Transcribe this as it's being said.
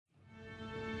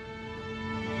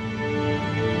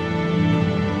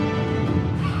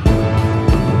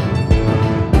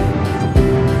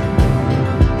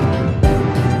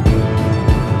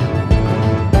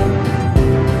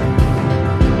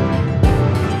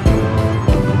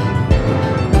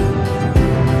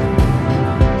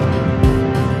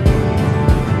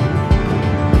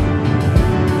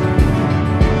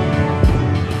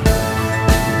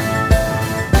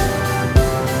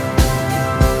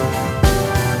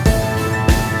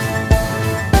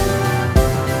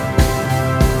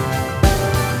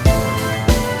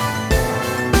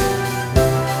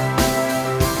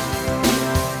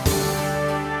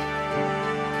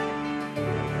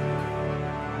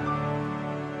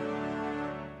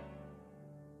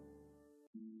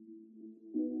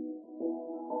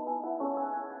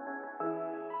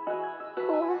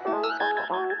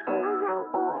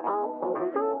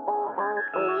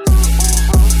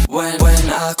When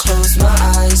I close my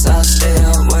eyes, I stay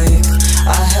awake.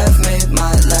 I have made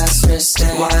my last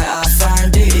mistake. Why I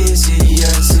find it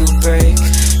easier to break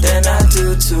than I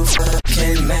do to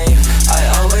fucking make.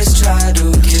 I always try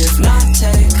to give, not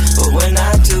take, but when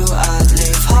I do, I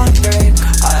leave heartbreak.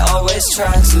 I always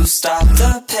try to stop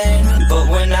the pain, but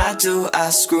when I do,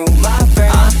 I screw my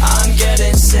brain. I'm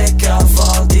getting sick of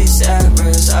all these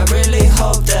errors. I really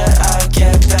hope that I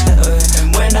get better,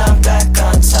 and when I'm back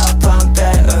on top, I'm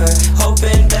better.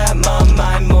 Hoping that my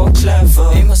mind more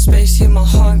clever. In my space, hear my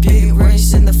heartbeat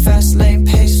race in the fast lane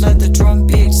pace. Let the drum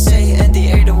beat say, and the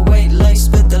 808 lace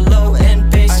with the low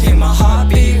end bass. I hear my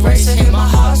heartbeat race, I hear my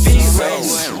heartbeat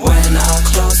race. When I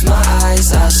close my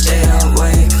eyes, I stay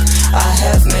awake. I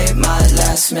have made my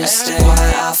last mistake.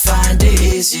 Why I find it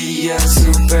easier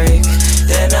to break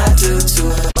than I do to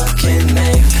fucking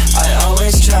make. I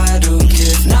always try to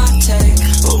give, not take,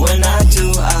 but when I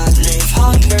do, I leave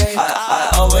heartbreak. I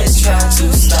always try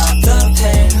to stop the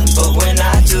pain, but when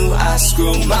I do, I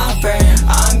screw my brain.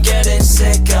 I'm getting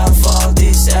sick of all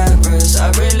these errors.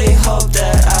 I really hope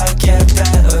that I get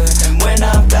better, and when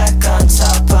I'm back on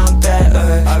top, I'm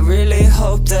better. I really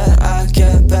hope that I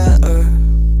get better.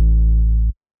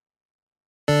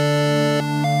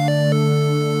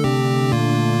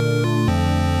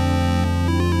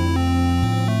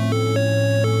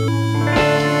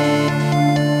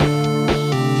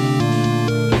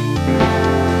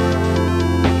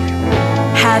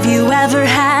 Have you ever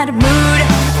had mood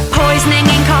poisoning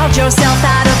and called yourself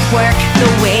out of work?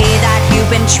 The way that you've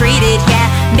been treated, yeah,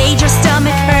 made your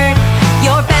stomach hurt.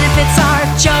 Your benefits are a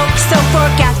joke, so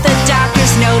forget the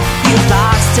doctor's note. You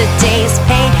lost a day's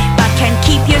pay, but can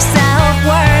keep your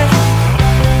self-worth.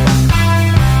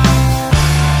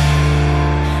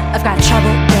 I've got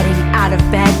trouble getting out of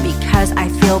bed because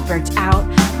I feel burnt out.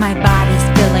 My body's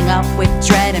filling up with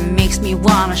dread and makes me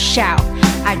wanna shout.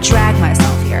 I drag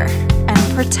myself here and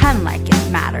pretend like it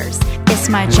matters. It's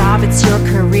my job, it's your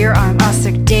career, I'm a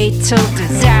sick day till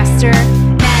disaster.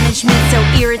 Management so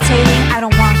irritating, I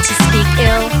don't want to speak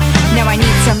ill. Now I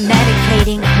need some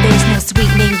medicating, there's no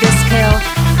sweetening this pill.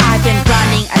 I've been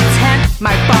running a temp,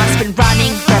 my boss been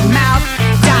running their mouth.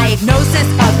 Diagnosis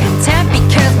of contempt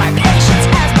because my patience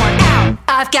has worn out.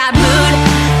 I've got mood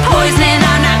poisoning,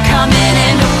 I'm not coming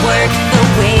into work. The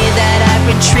way that I've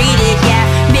been treated, yeah,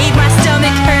 made my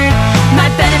stomach hurt. My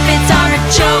benefits are a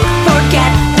joke,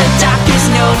 forget the doctor's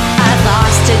note. I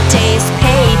lost a day's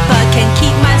pay, but can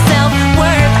keep myself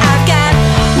worth. I've got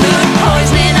mood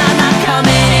poisoning, I'm not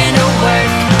coming into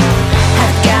work.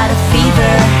 I've got a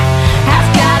fever, I've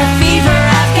got a fever.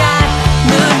 I've got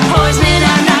mood poisoning,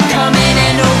 I'm not coming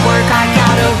into work. I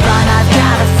gotta run, I've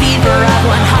got a fever of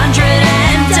 100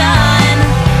 and done.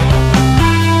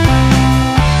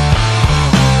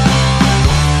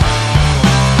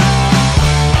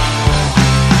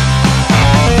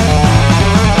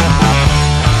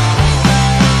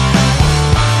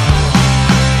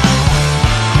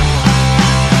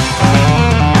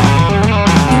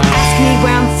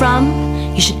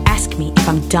 You should ask me if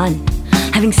I'm done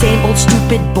having same old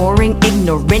stupid, boring,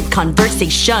 ignorant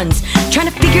conversations, trying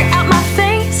to figure out my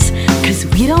face, cause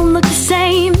we don't look the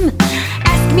same.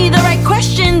 Ask me the right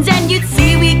questions and you'd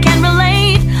see we can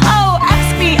relate. Oh,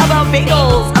 ask me about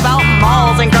bagels, about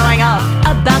malls and growing up,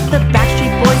 about the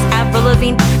Backstreet Boys, Avril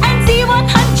Lavigne, and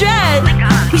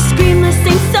Z100. We scream the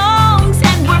same songs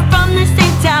and we're from the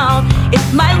same town. If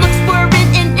my looks weren't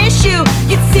an issue,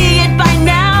 you'd see it by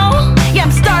now. Yeah,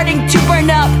 I'm starting to burn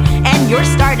up, and you're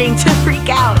starting to freak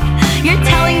out. You're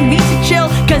telling me to chill,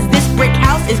 cause this brick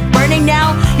house is burning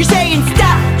now. You're saying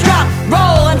stop, drop,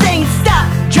 roll. I'm saying stop,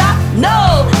 drop,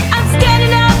 no. I'm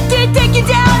standing up to take you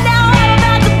down, now I'm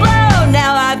about to blow.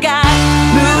 Now I've got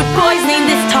mood poisoning,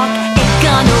 this talk ain't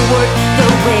gonna work.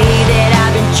 The way that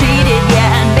I've been treated,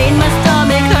 yeah, and made my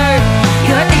stomach hurt.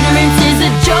 Your ignorance is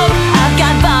a joke, I've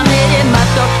got vomit in my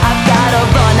throat. I've gotta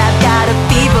run, I've got a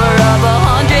fever of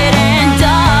 100 and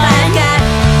done. I've got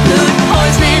mood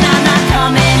poisoning, I'm not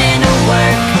coming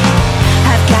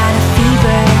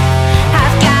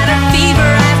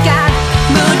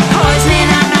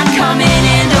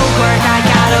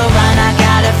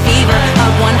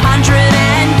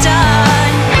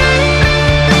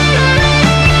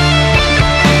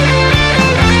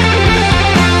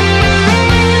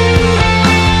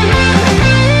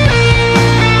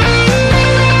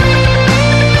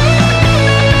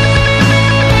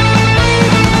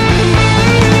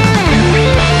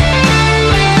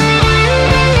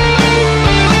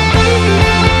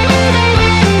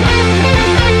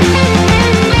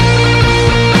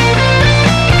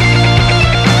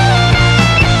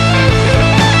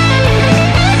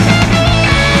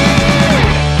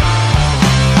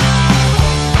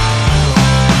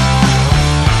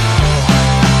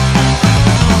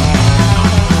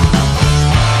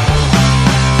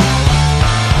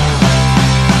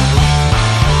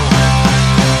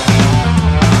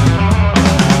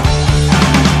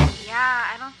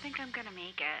I'm gonna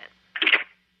make it.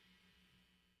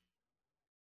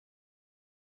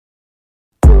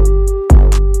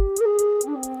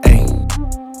 Hey,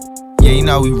 yeah, you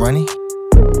know we running.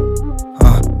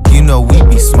 You know we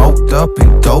be smoked up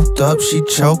and doped up. She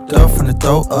choked up from the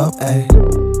throat up. Ayy.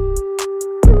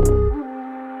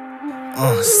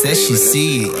 Said she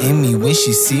see it in me when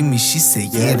she see me. She said,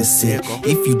 yeah, that's it.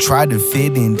 If you try to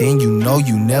fit in, then you know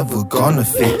you never gonna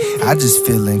fit. I just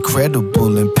feel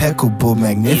incredible, impeccable,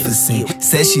 magnificent.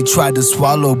 Said she tried to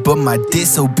swallow, but my dick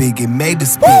so big it made her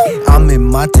spit. I'm in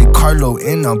Monte Carlo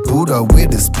and I'm Buddha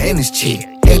with a Spanish chick.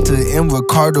 Hector and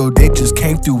Ricardo, they just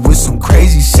came through with some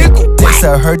crazy shit. This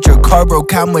I heard your car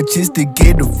broke, how much is to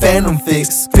get a phantom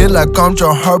fix? Feel like I'm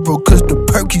John Harbaugh, cause the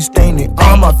perk keep staining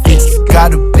on my face.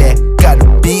 Got a bag, got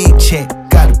a big check,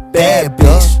 got a bad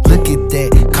bitch. Look at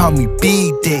that, call me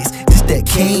Big Dex, this that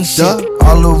king shit.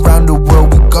 All around the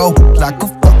world we go, like a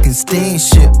fucking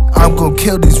steamship. I'm gon'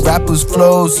 kill these rappers'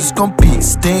 flows, it's gon' be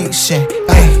extinction.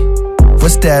 Ay.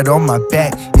 What's that on my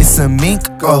back? It's a mink,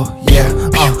 oh yeah.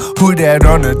 Who that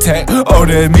on the tag? Oh,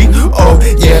 that me, oh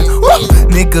yeah.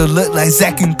 Nigga look like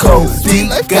Zach and Cody.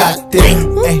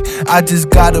 Goddamn, ay, I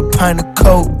just got a pint of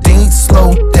codeine.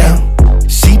 Slow down.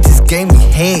 She just gave me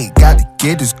head, gotta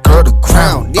get this girl the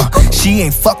crown. She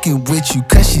ain't fucking with you,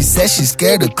 cause she said she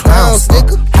scared of clowns.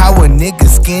 How a nigga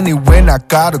skinny when I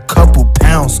got a couple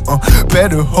pounds?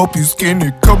 Better hope you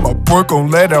skinny, cause my boy gon'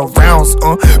 let out rounds.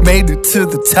 Made it to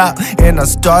the top, and I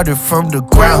started from the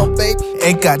ground.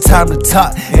 Ain't got time to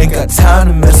talk, ain't got time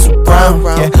to mess around.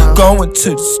 Yeah, going to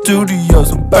the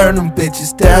studios and burn them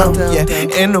bitches down. Yeah,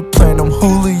 in the plane I'm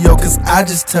Julio, cause I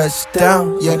just touched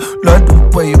down. Yeah, love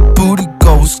the way your booty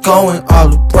goes, going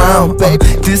all around, baby.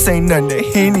 This ain't nothing to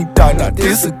Henny, dog, now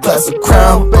this a glass of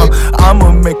Crown.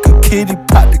 I'ma make a kitty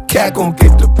pop, the cat gon'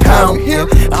 get the pound. Yeah,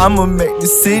 I'ma make the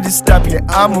city stop, yeah,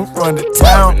 I'ma run the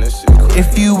town.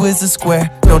 If you is a square,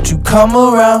 don't you come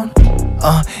around.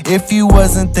 If you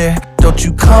wasn't there, don't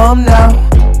you come now.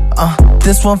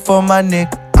 This one for my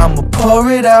nigga, I'ma pour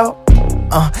it out.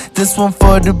 This one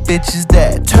for the bitches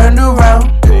that turned around.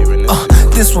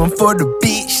 This one for the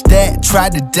bitch that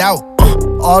tried to doubt.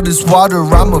 All this water,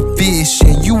 I'm a fish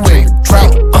and you ain't a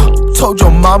drought. Told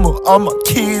your mama all my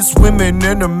kids swimming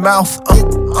in her mouth.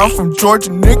 I'm from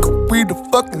Georgia, nigga, we the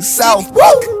fucking South.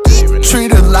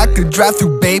 Treat her like a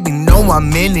drive-thru baby, know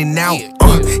I'm in and out.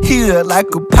 He look like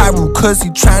a pyro cause he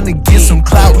tryna get some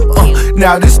clout.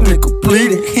 Now this nigga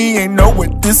bleeding, he ain't know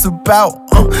what this about.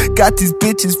 Got these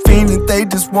bitches fiending, they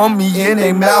just want me in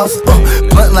their mouth.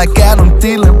 Blunt like Adam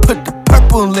Thielen, put the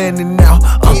purple in it now.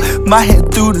 My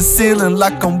head through the ceiling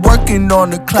like I'm working on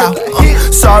the cloud.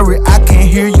 Sorry, I can't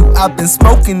hear you, I've been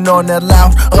smoking on that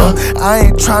loud. I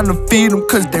ain't tryna feed them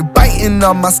cause they biting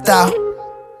on my style.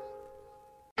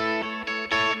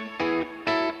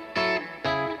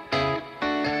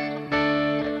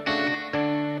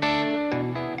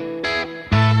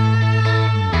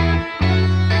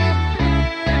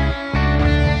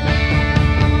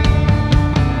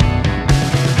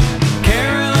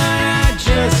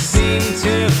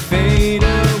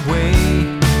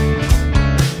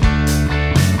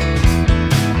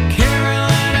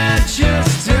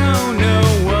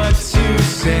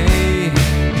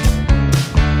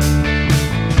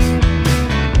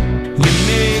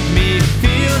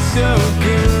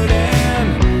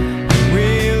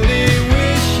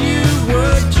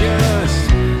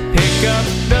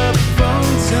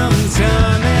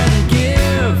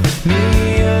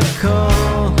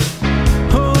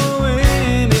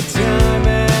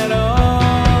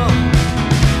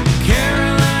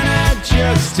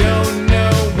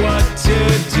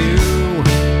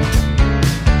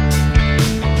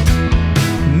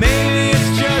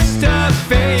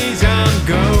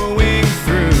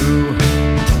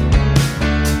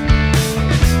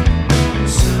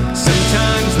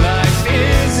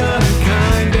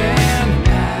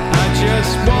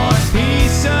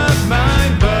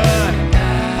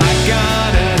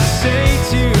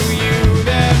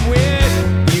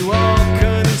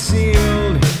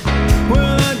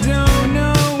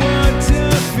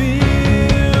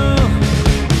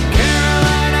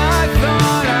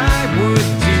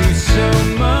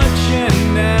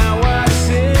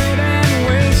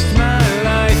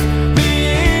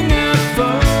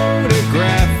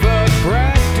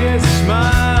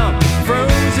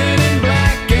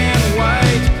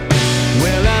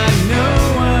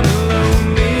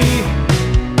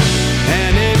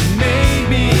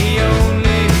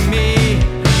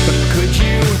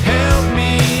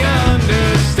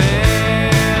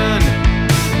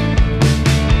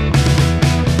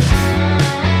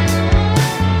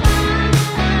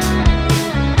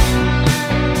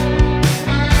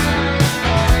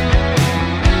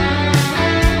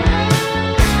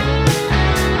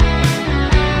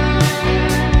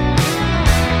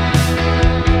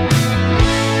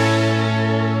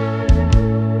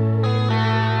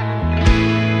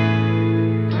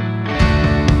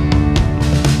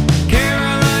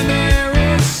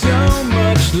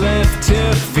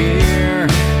 the fear.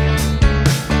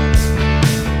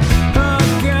 Oh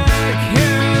God,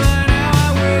 Caroline, how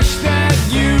I wish that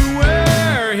you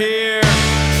were here.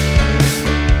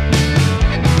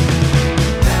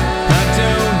 I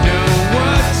don't know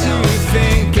what to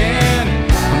think, and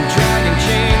I'm dragging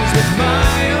chains with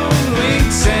my own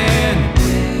links, and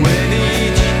with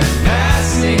each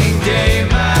passing day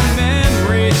my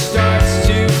memory starts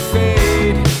to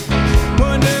fade.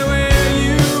 Wonder where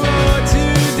you are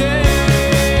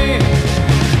today.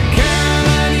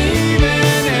 Caroline,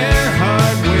 even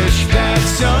Earhart wished that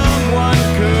someone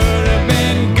could have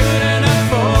been good enough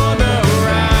for the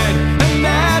ride, and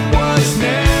that was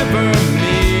never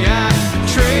me. I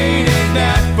traded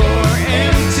that for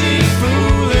empty,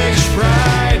 foolish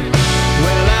pride.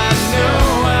 Well, I know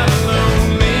I'm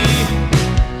lonely,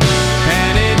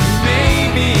 and it may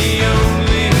be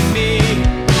only me,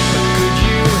 but could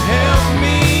you help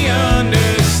me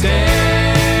understand?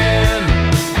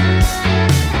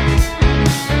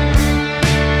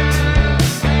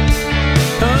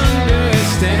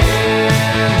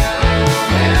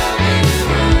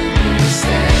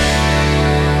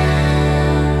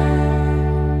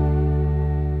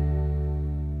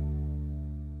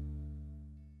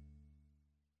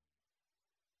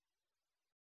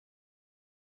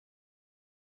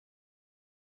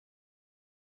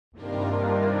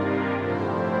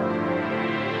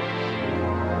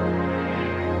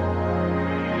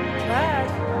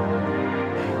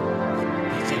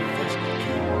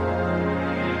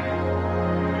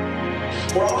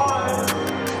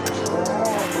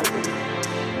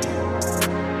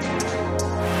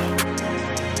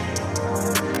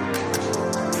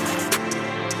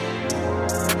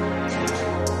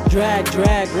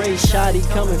 Dragrace, shoddy,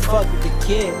 come and fuck with the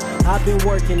kid. I've been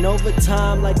working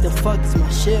overtime like the fuck is my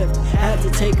shift. Had to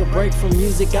take a break from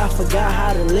music, I forgot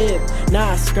how to live. Now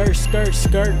I skirt,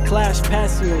 clash,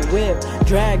 passing a whip.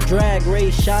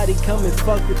 Dragrace, shoddy, come and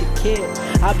fuck with the kid.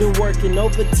 I've been working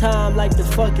overtime like the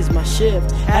fuck is my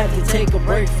shift. Had to take a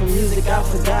break from music, I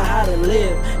forgot how to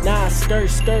live. Now I skirt,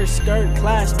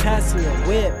 clash, passing a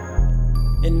whip.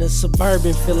 In the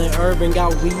suburban, feeling urban,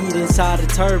 got weed inside a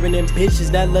turban and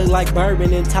bitches that look like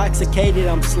bourbon. Intoxicated,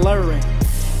 I'm slurring.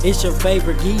 It's your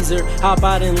favorite geezer, hop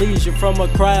out in leisure from a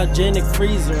cryogenic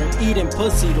freezer and eating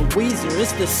pussy to Weezer.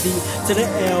 It's the C to the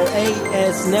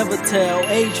L-A-S, never tell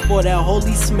age for that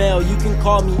holy smell. You can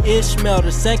call me Ishmael,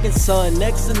 the second son,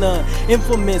 next to none.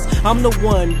 Infamous, I'm the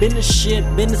one, been a shit,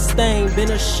 been a stain,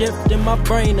 been a shift in my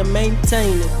brain to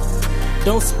maintain it.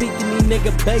 Don't speak to me,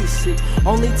 nigga, basic.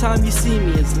 Only time you see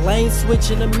me is lane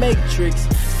switching the matrix.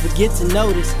 Forget to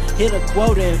notice, hit a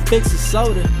quota and fix a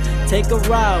soda. Take a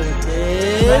ride with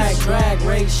this.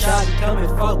 Dragrace, shot, come and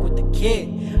fuck with the kid.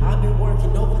 I've been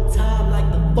working overtime like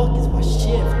the fuck is my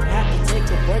shift. Had to take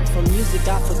a break from music,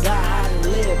 I forgot how to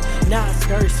live. Now I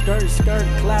skirt,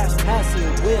 clash, passing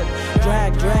a whip.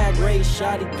 Dragrace,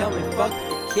 shotty, come and fuck with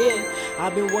the kid.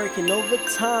 I've been working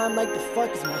overtime like the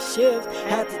fuck is my shift.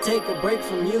 Had to take a break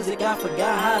from music, I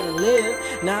forgot how to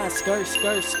live. Now I skirt,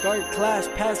 clash,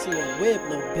 passing a whip,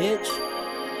 little bitch.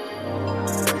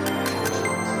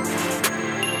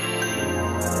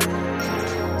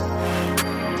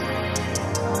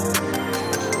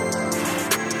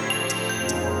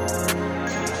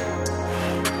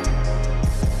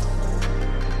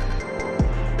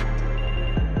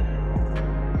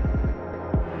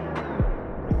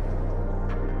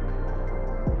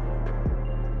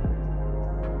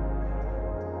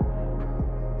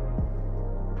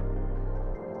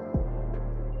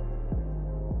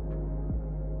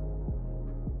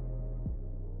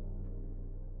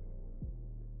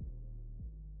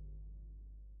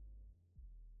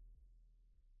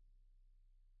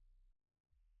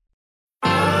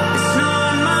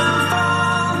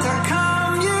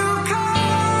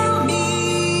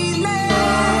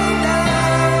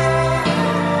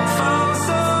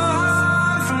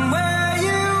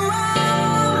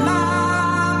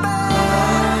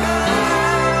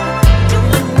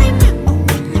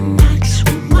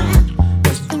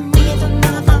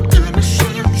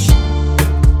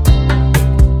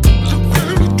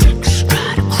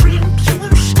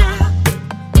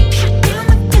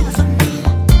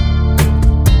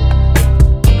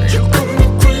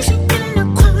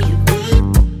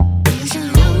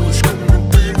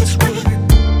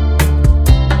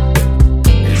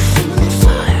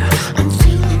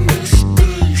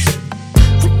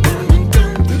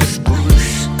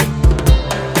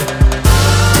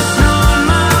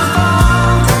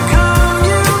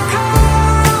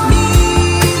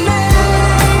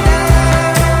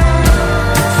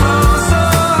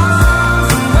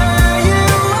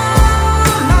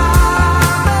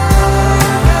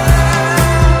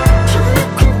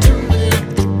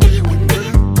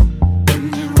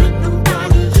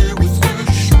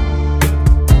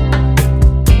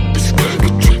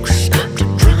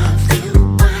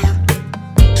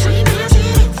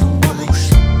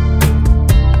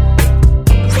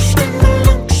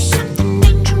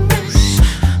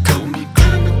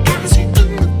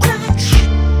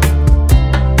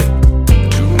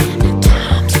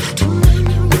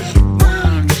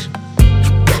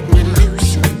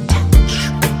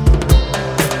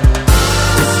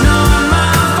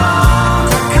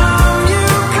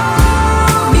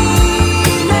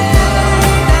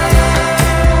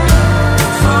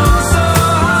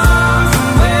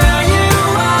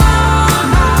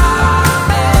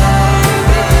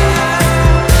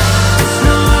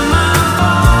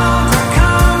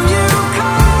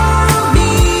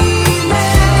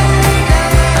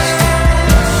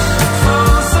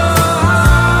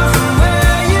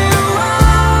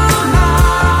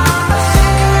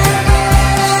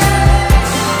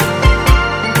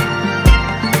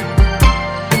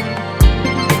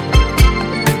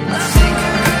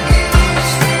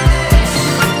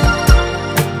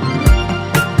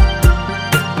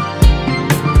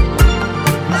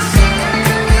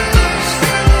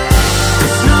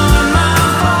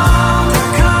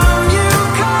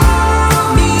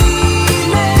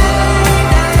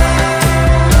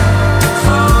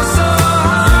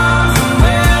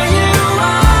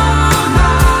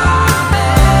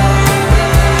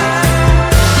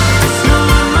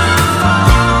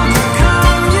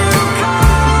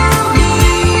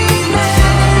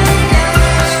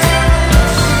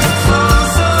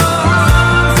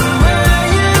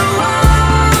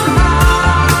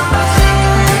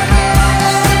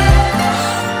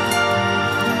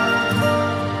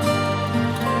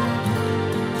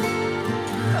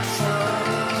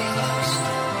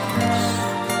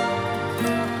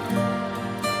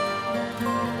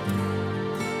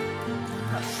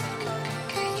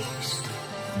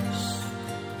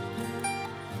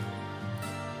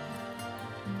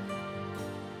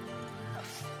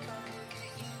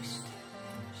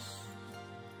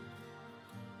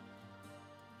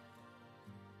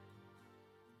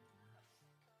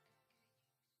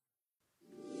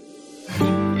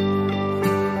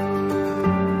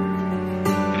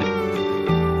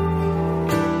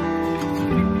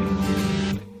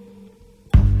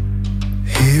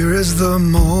 is the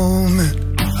moment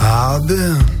I've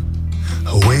been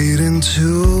waiting to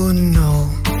know,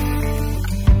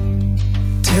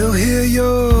 to hear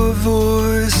your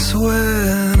voice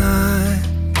when I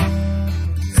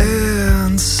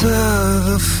answer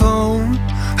the phone.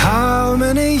 How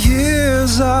many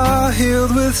years are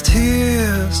healed with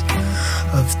tears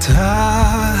of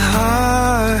time?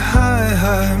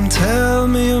 Tell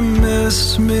me you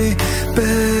miss me,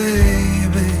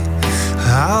 baby.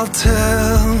 I'll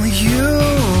tell you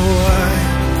why.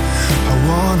 I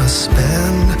wanna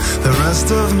spend the rest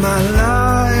of my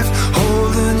life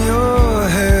holding your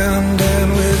hand, and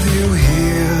with you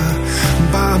here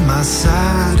by my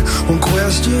side, one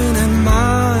question in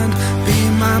mind, be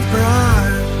my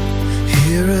bride.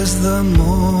 Here is the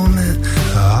moment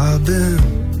I've been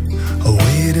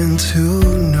waiting to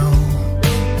know,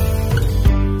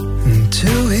 and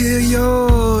to hear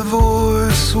your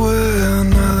voice when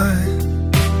I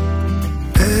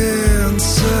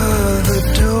answer the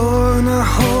door. And I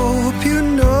hope you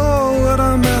know what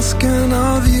I'm asking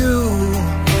of you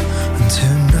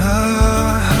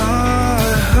tonight.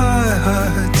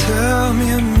 Tell me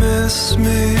you miss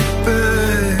me,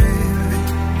 baby,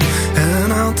 and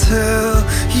I'll tell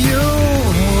you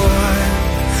why.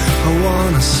 I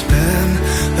wanna spend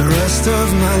the rest of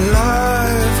my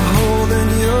life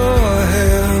holding your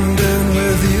hand, and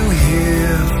with you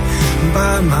here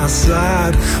by my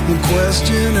side, one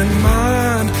question in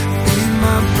mind, be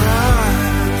my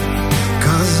bride.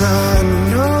 'Cause I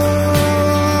know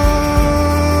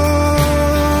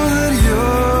that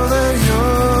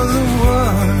you're the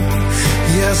one.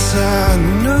 Yes, I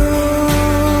know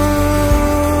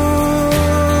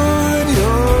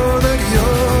that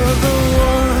you're the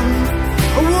one.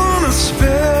 I wanna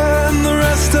spend the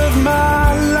rest of my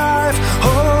life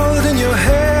holding your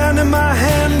hand in my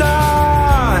hand,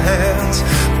 our hands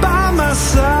by my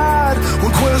side,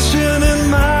 one question in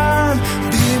mind,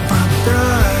 be my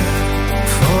bride,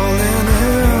 falling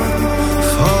in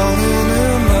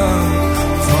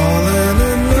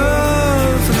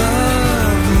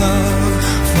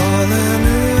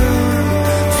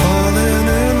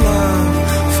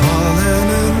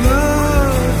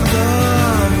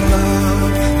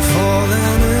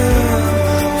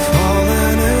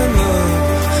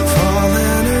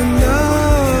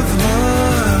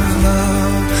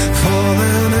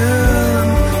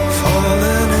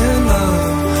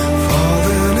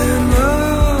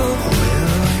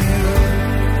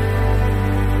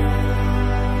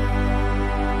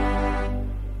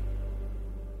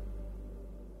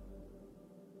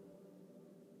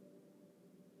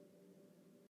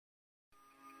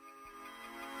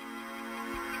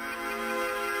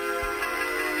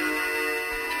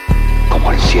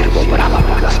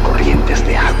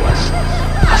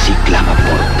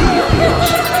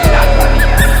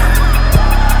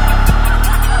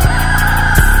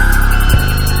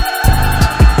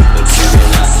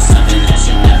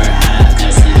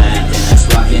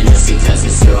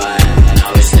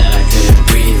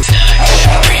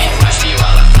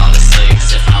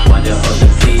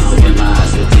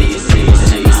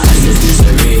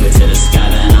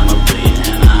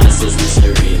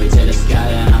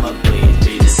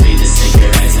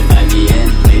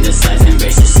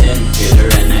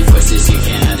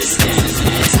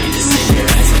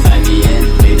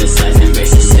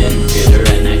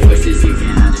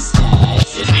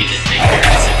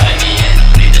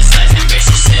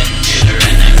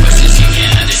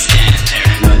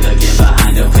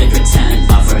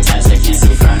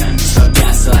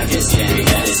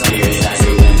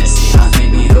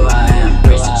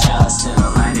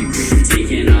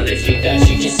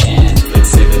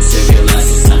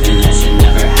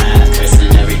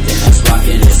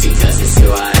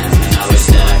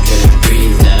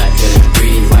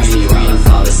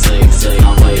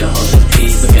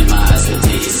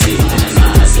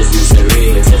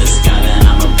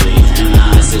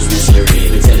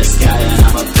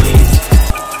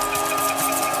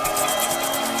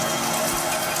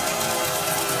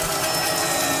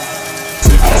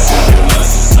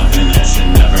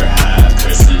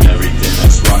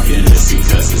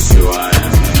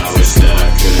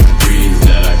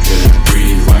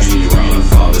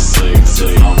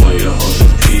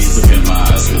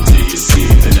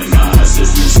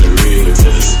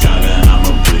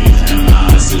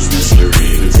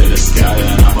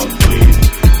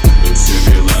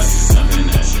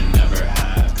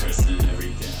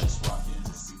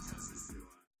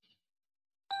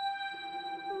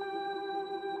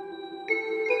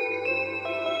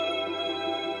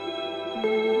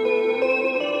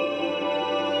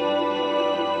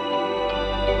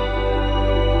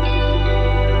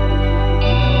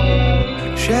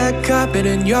Check carpet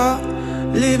in your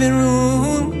living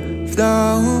room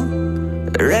floor,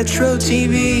 retro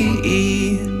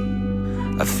TV.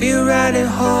 I feel right at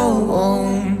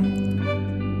home.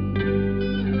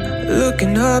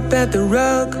 Looking up at the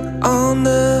rug on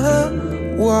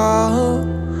the wall.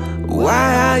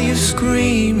 Why are you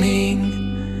screaming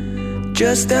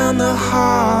just down the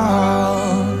hall?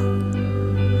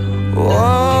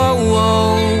 Whoa,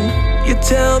 whoa, you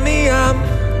tell me I'm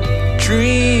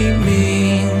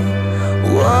dreaming.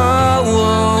 Whoa,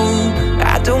 whoa,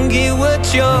 I don't get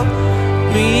what you're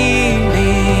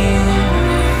meaning.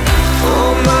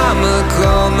 Oh, mama,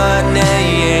 call my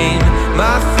name.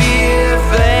 My fear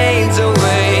fades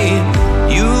away.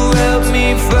 You help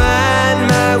me find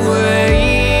my way.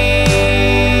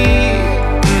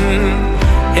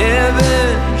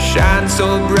 Heaven shines so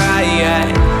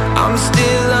bright. I'm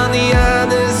still on the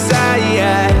other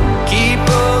side. Keep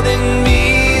holding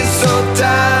me so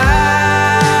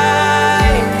tight.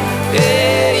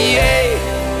 Yeah, yeah.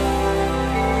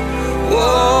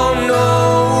 Whoa, no,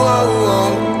 whoa,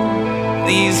 whoa.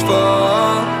 These four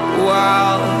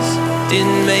walls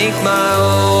didn't make my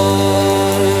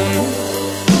own.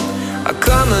 I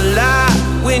come alive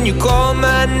when you call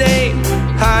my name.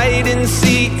 Hide and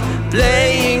seek,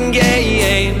 playing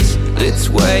games. Let's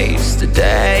waste a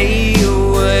day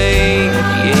away.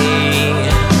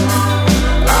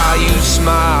 Are you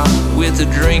smile with a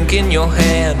drink in your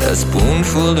hand, a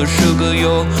spoonful of sugar,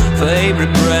 your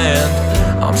favorite brand?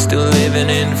 I'm still living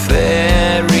in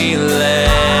fairyland.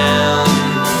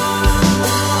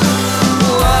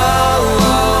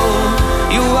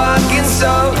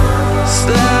 So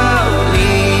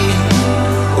slowly,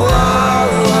 whoa,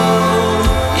 whoa,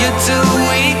 you're too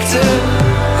weak to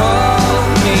hold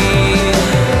me.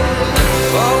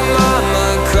 Oh, mama,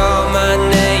 call my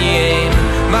name.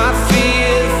 My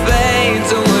fear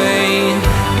fades away.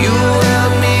 You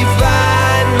help me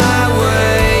find my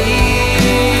way.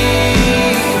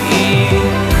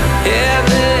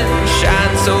 Heaven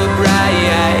shines so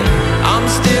bright. I'm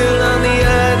still on the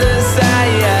other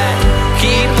side.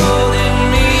 Keep holding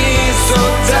so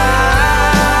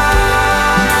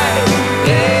tight,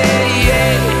 yeah,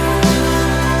 yeah.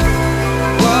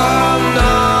 Whoa,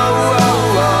 no, whoa,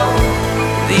 whoa.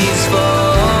 These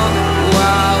four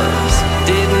walls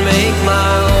didn't make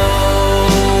my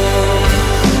own,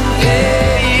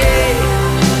 yeah, yeah.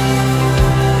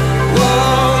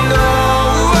 Whoa, no,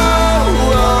 whoa,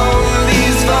 whoa.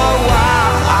 These four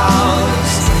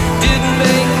walls didn't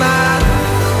make my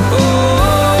own,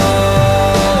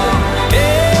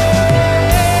 yeah.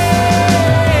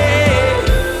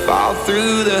 Fall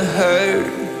through the hurt,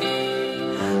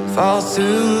 fall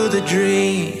through the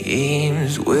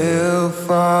dreams. We'll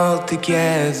fall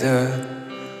together,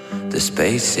 the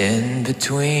space in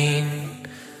between.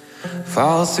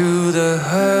 Fall through the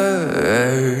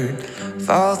hurt,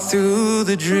 fall through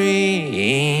the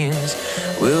dreams.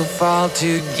 We'll fall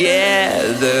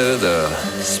together, the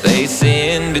space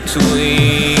in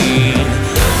between.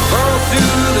 Fall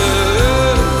through the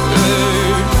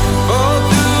hurt, fall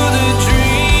through the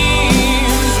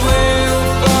dreams. We'll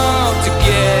fall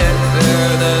together,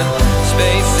 the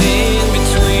space in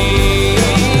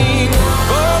between.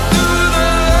 Fall through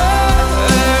the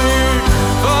hurt,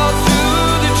 fall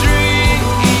through the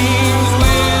dreams.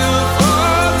 We'll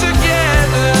fall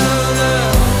together, the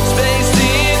space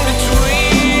in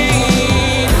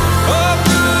between. Fall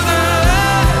through the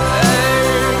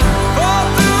hurt, fall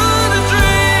through the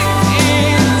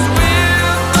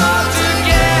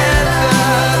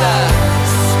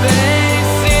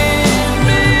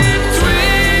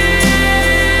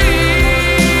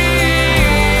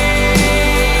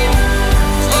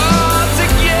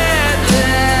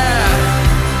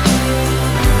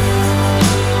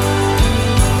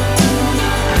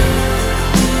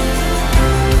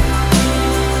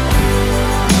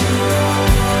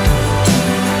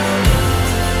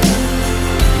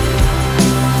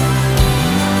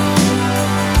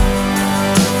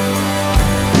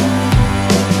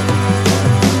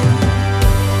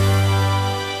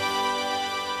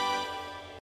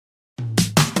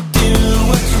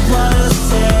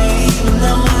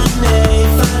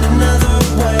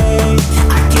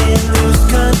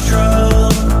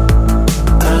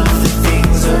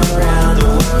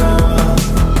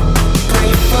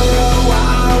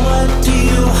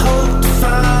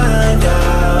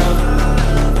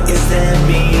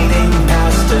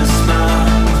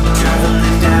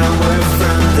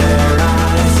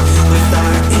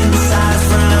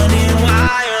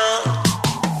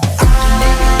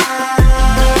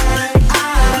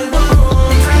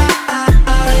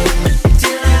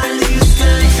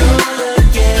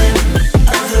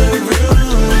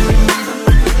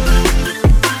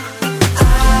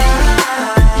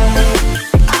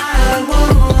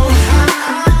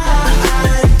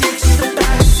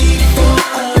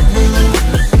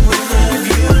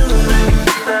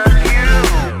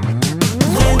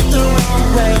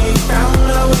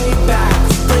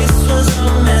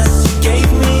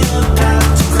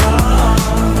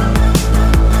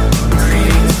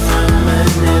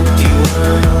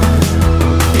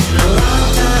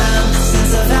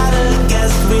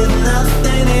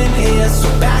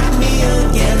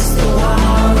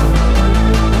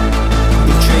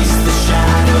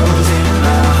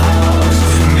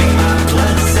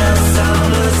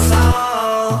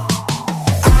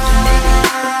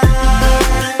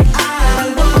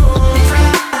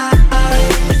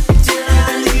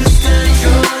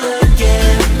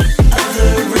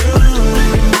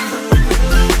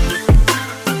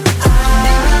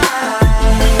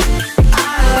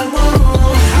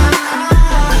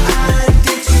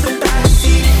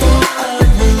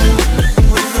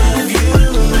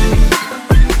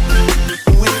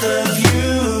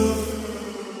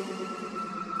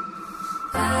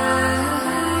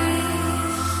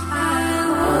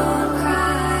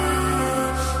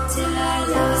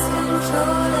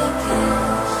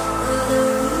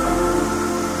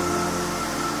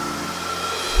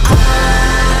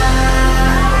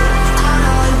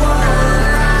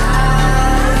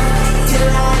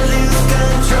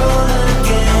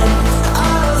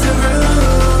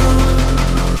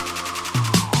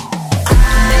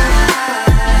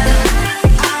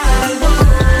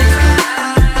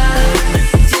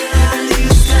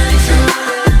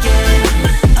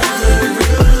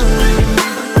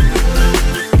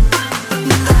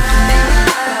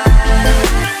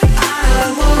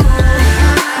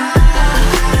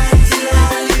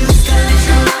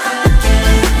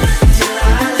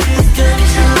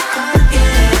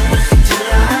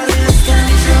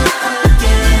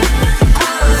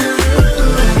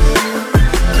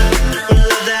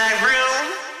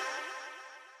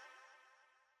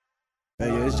Hey,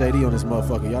 yeah, it's JD on this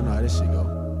motherfucker. Y'all know how this shit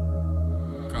go.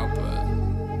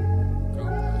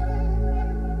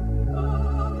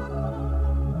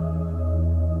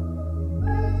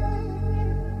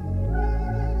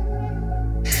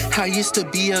 I used to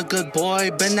be a good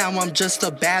boy, but now I'm just a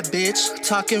bad bitch.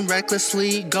 Talking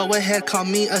recklessly, go ahead, call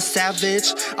me a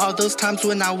savage. All those times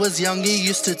when I was young, you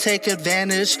used to take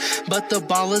advantage. But the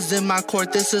ball is in my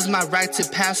court, this is my rite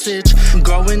of passage.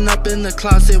 Growing up in the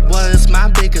closet was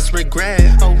my biggest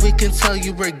regret. Oh, we can tell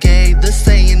you were gay, the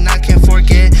saying I can't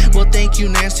forget. Well, thank you,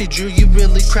 Nancy Drew, you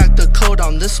really cracked the code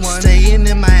on this one. Staying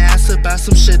in my ass about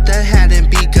some shit that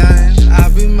hadn't begun. I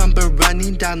remember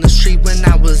running down the street when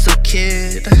I was a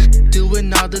kid,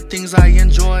 doing all the things I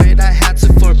enjoyed, I had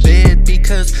to forbid.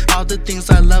 Because all the things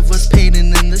I love was painted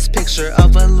in this picture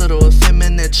of a little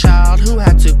effeminate child who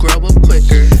had to grow up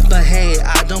quicker. But hey,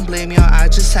 I don't blame y'all, I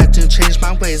just had to change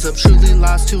my ways up. Truly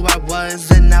lost who I was,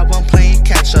 and now I'm playing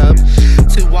catch up.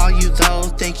 To all you though,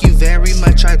 thank you very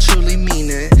much, I truly mean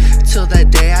it. Till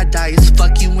that day I die, it's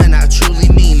fuck you and I truly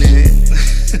mean it.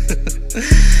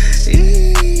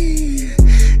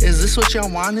 Is this what y'all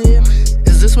wanted?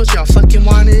 Is this what y'all fucking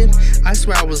wanted? I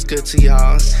swear I was good to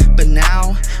y'all, but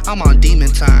now I'm on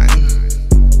demon time.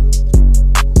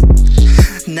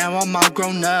 Now I'm all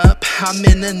grown up, I'm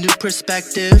in a new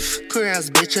perspective. Creus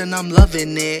bitch and I'm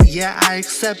loving it, yeah I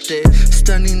accept it.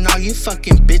 Stunning all you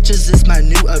fucking bitches is my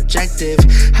new objective.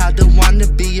 I don't wanna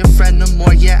be your friend no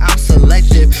more, yeah I'm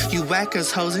selective. You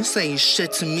whackers hoes ain't saying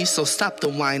shit to me, so stop the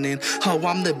whining. Oh,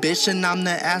 I'm the bitch and I'm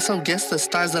the asshole, guess the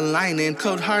stars aligning.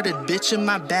 Cold-hearted bitch in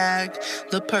my bag,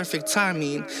 the perfect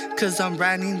timing. Cause I'm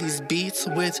writing these beats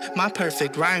with my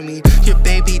perfect rhyming. Your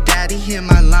baby daddy in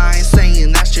my line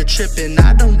saying that you're tripping.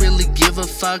 I don't really give a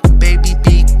fuck, baby,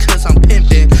 because I'm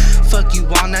pimping. Fuck you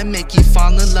on, I make you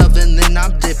fall in love and then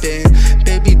I'm dipping.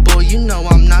 Baby boy, you know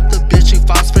I'm not the bitch who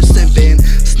falls for simping.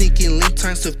 Sneaking link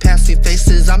turns with passing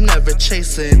faces, I'm never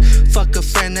chasing. Fuck a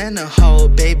friend and a hoe,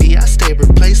 baby, I stay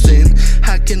replacing.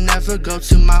 I can never go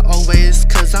to my old ways,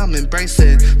 cause I'm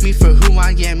embracing me for who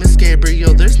I am, it's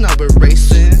Gxbriel, there's no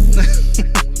erasing.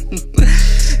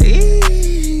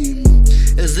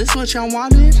 Is this what y'all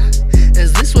wanted?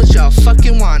 Is this what y'all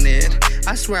fucking wanted?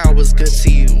 I swear I was good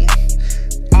to you,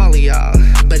 all of y'all,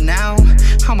 but now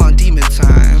I'm on demon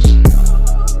time.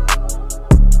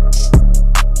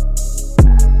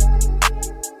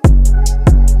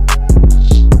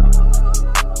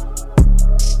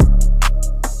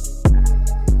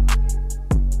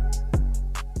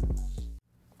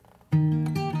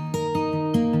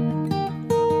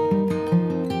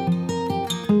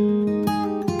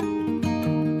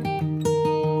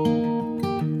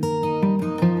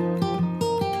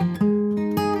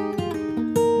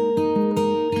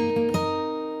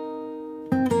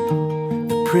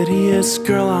 Prettiest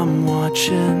girl I'm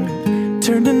watching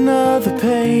turned another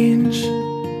page.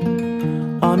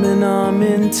 I'm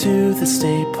into the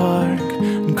state park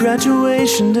on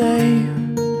graduation day.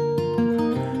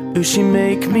 Ooh, she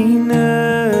make me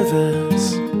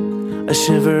nervous, I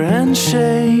shiver and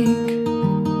shake.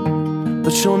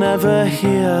 But she'll never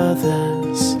hear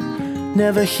this,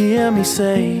 never hear me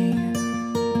say.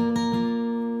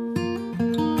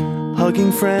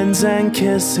 Hugging friends and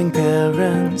kissing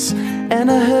parents, and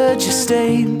I heard you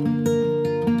state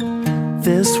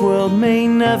this world may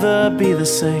never be the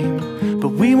same, but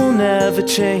we will never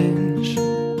change.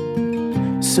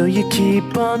 So you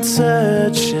keep on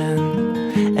searching,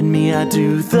 and me I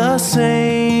do the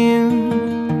same.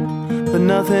 But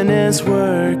nothing is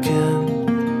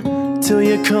working till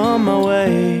you come my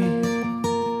way.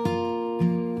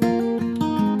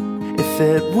 If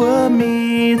it were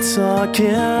me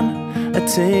talking, I'd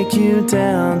take you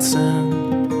dancing.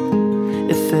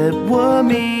 If it were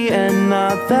me and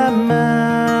not that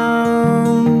man,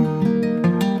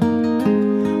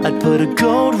 I'd put a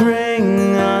gold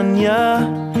ring on ya,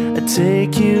 I'd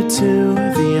take you to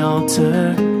the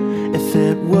altar. If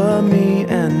it were me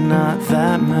and not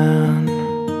that man.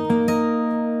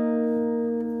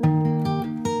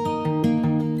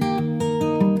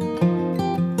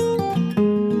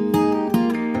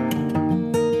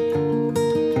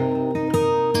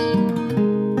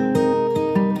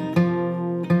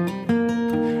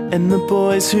 And the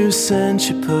boys who sent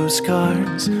you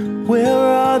postcards, where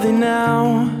are they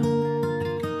now?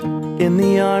 In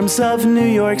the arms of New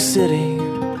York City,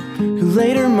 who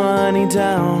laid her money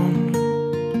down.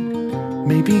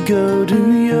 Maybe go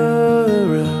to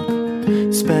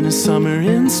Europe, spend a summer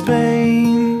in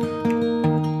Spain.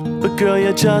 But girl,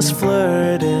 you're just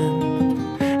flirting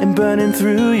and burning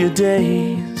through your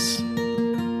days.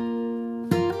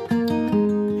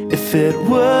 If If it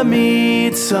were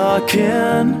me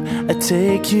talking, I'd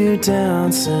take you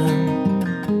dancing.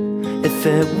 If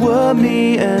it were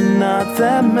me and not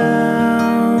that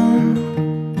man,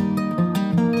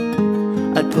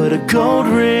 I'd put a gold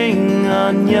ring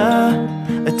on ya,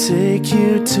 I'd take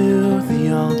you to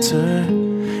the altar.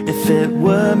 If it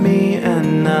were me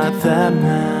and not that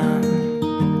man,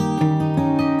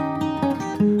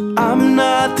 I'm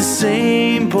not the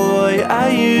same boy I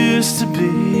used to be.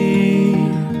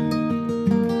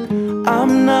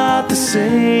 I'm not the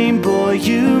same boy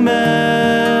you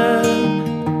met.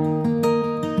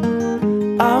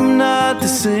 I'm not the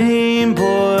same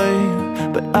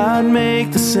boy, but I'd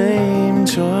make the same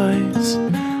choice.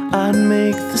 I'd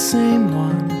make the same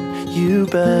one, you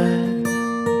bet.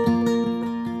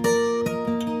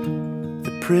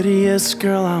 The prettiest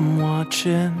girl I'm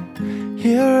watching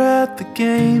here at the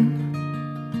game,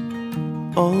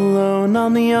 all alone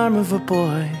on the arm of a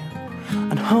boy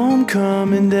on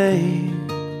homecoming day.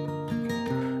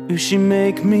 Ooh, she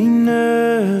make me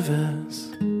nervous,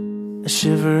 I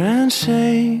shiver and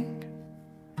shake.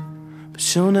 But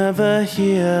she'll never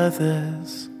hear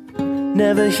this,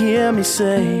 never hear me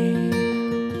say,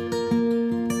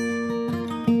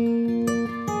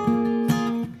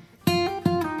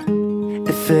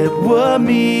 if it were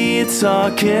me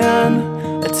talking,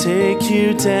 I'd take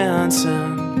you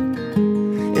dancing.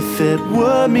 If it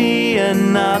were me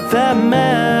and not that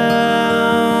man,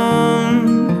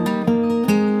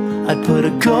 I'd put a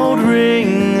gold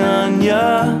ring on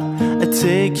ya, I'd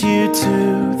take you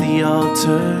to the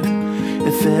altar.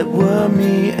 If it were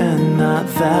me and not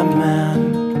that man,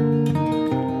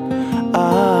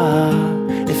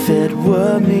 if it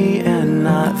were me and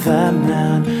not that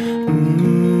man,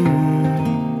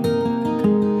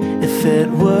 if it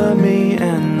were me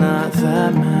and not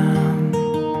that man.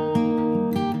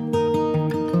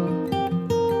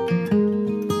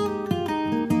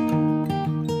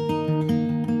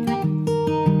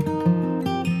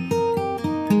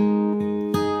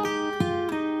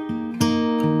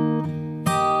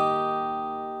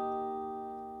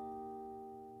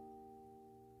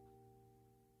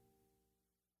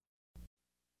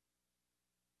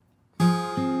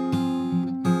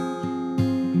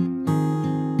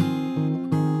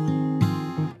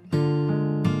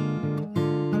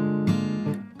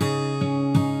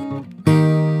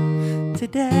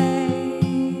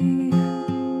 Today,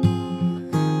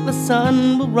 the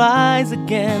sun will rise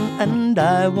again, and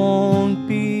I won't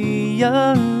be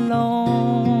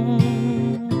alone.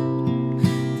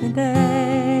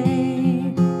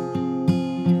 Today,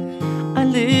 I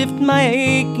lift my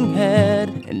aching head,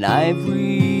 and I've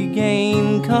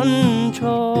regained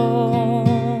control.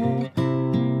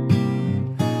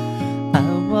 I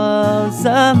was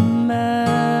a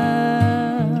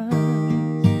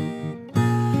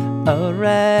a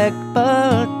wreck,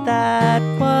 but that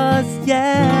was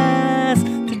yesterday.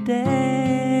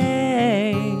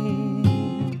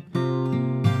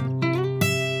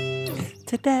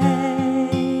 Today,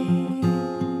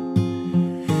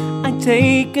 I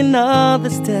take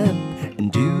another step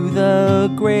into the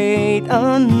great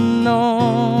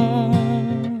unknown.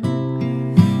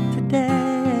 Today,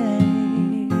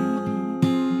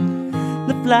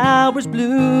 the flowers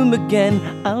bloom again,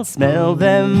 I'll smell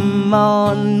them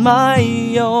on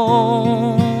my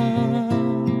own.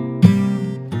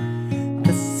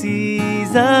 The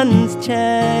seasons change,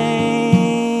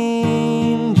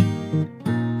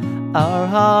 our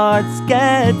hearts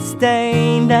get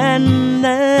stained, and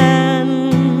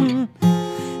then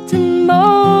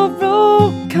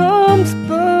tomorrow comes,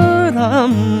 but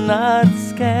I'm not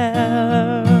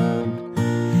scared.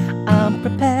 I'm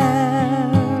prepared.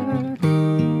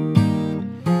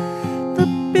 The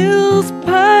bills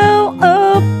pile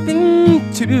up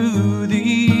into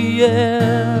the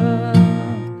air,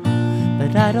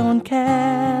 but I don't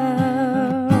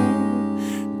care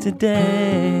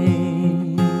today.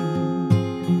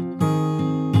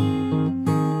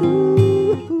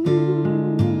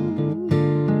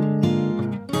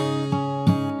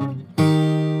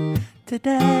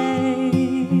 Today,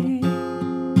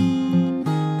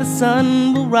 the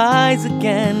sun will rise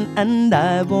again, and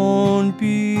I won't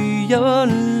be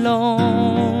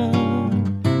alone.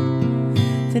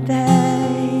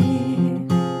 Today,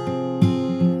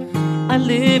 I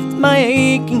lift my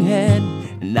aching head,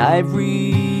 and I've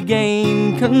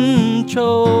regained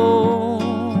control.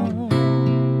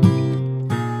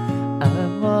 I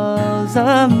was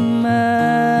a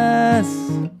mess,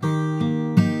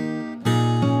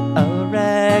 a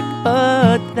wreck,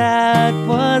 but that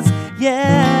was yesterday.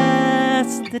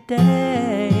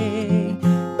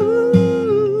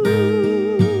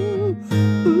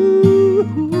 Ooh, ooh,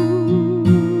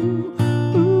 ooh.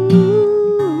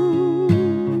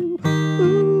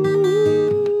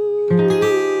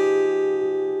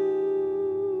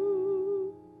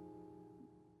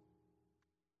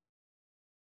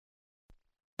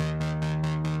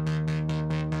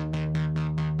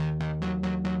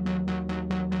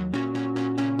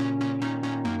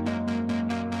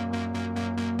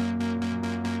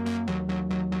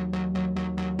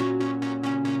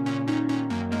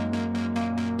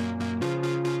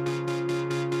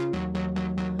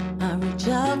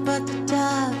 sharp at the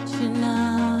touch, you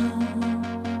know.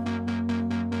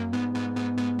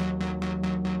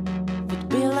 It'd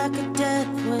be like a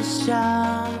death wish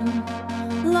I'm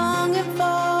longing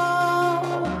for,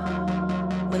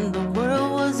 when the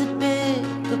world was a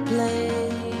bigger place.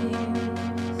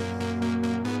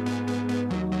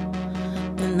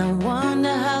 And I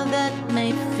wonder how that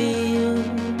may feel,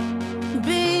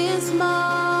 being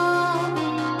small,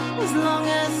 as long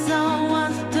as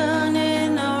someone's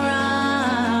turning around.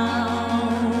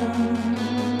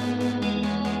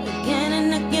 Again and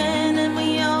again, and we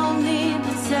all need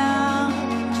the sound,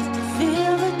 just to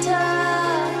feel the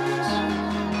touch,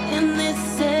 and this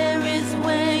air is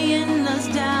weighing us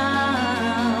down.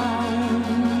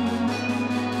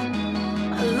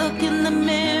 I look in the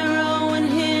mirror and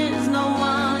here's no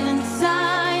one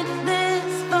inside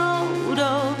this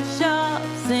Photoshop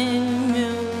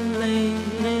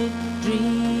simulated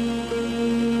dream.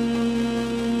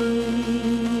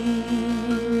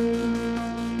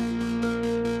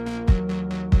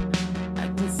 I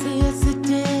can see us a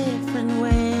different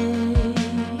way.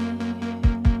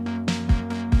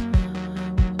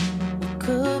 We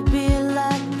could be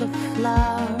like the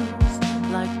flowers,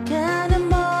 like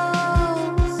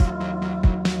animals.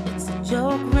 It's a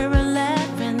joke, we're a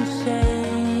laughing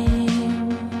shame.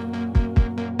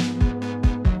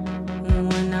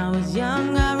 When I was young,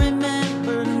 I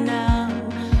remember now,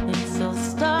 it's all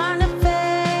starting to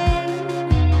fade,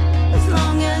 as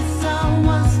long as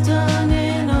someone's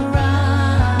turning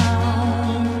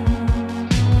around.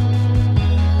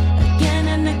 Again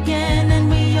and again, and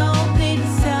we all need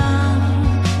sound,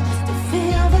 just to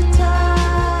feel the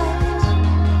touch.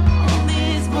 All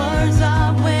these words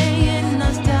are weighing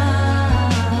us down.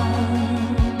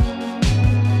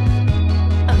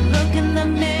 I look in the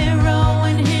mirror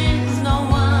and here's no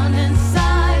one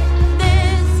inside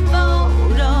this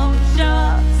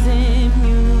Photoshop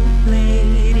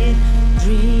simulated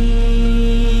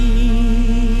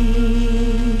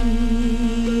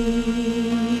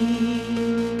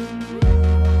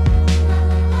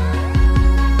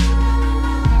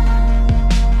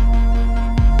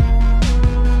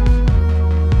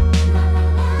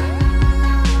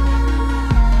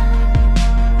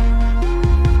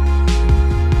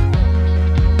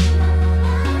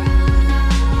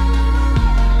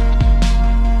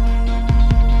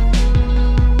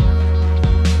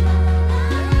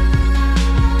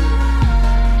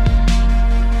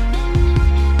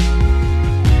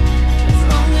as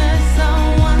long as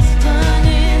someone's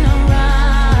turning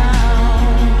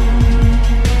around.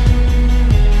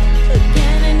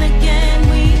 Again and again,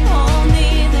 we all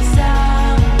need the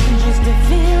sound, just to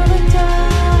feel the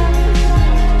touch.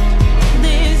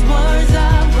 These words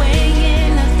are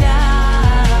weighing us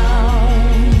down.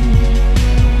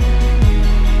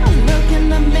 I look in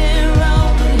the mirror,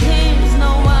 but here's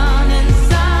no one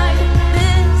inside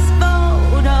this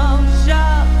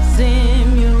Photoshop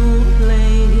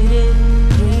simulated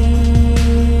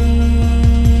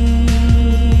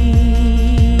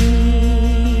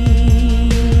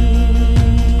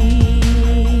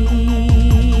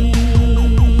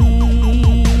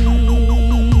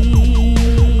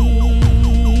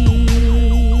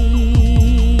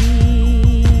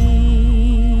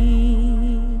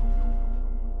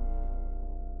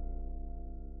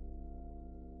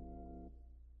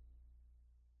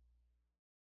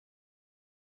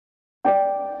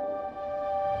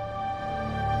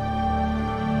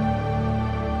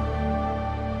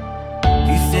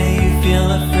You say you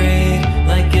feel afraid,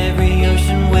 like every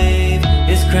ocean wave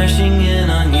is crashing in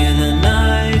on you. The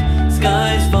night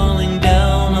sky's falling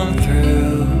down on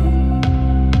through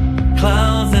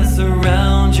clouds that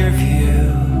surround your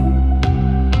view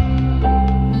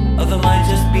of the light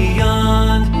just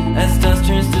beyond, as dusk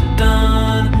turns to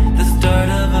dawn, the start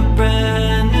of a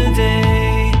brand new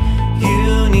day.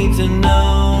 You need to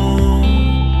know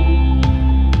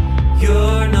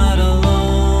you're not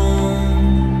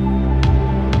alone.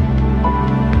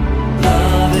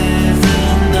 Love is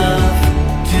enough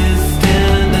to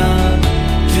stand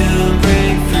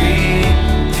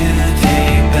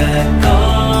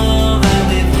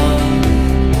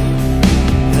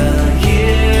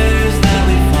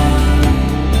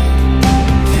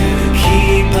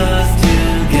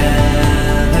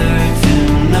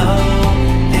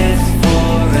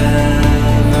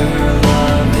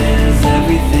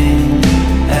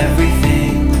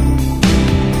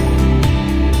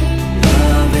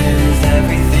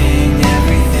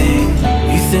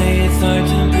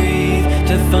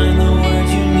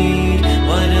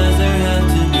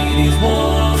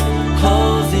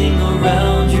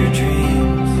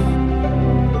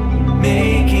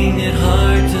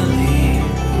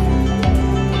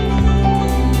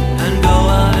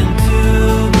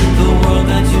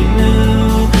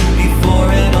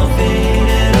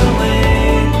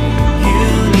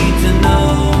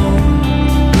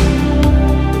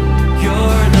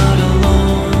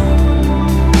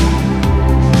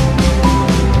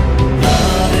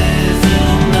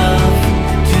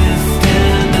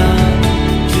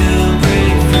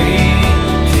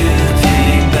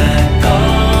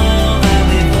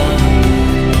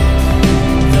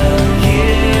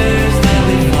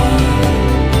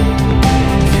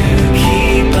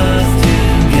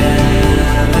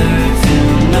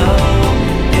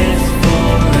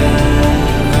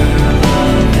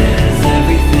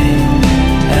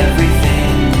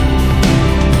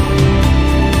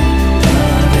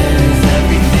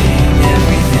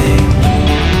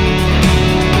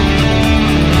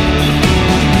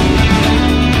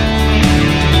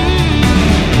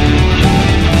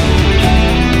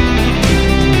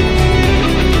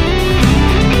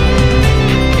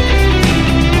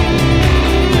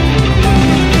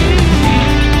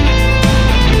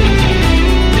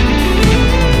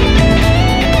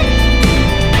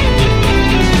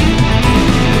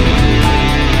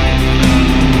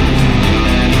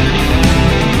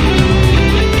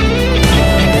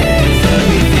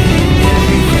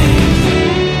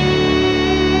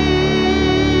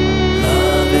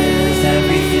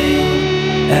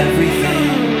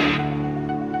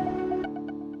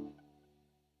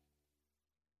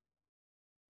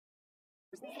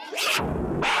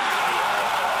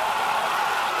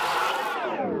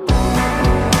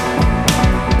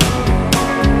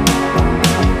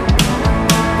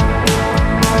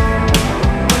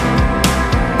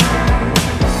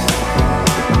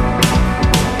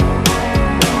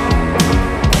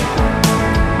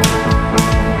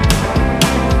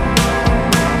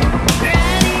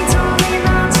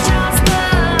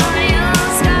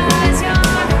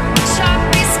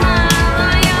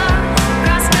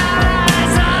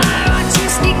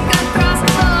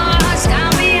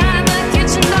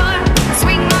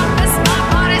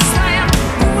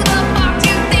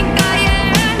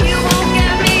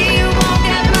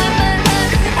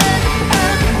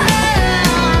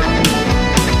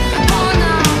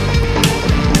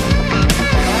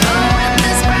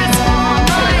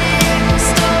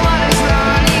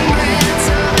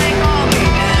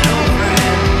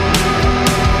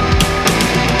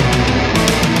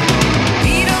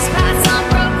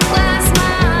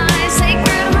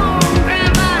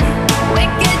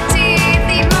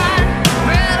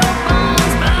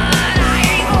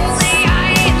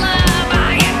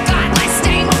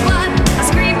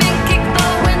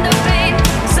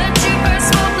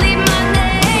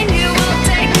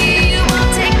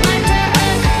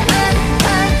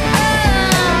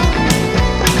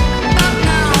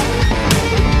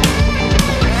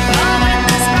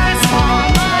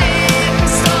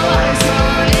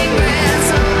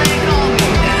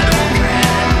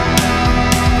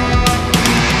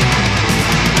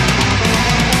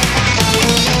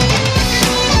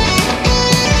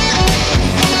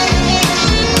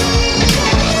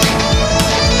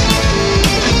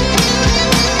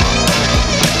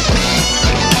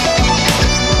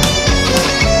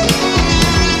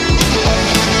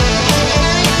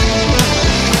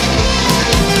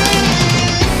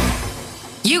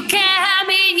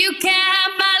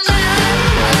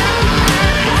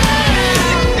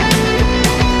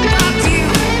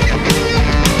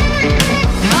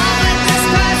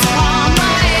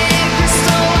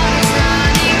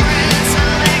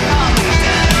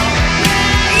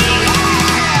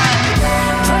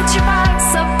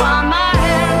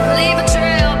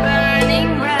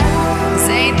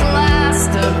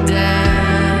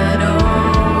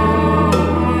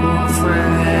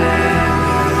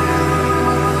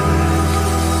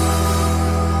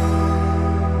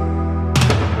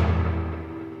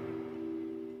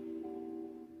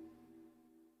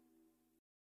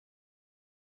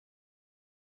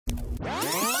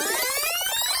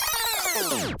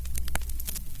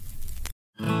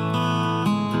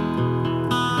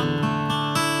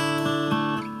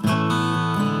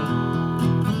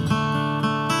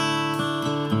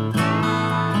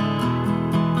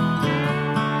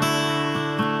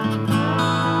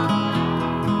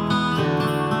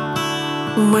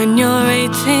When you're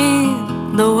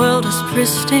 18, the world is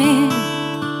pristine,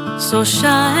 so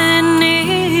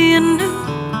shiny and new.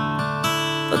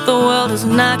 But the world is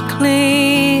not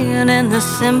clean in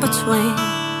this in-between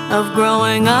of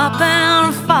growing up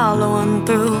and following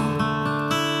through.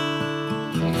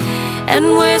 And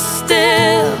we're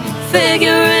still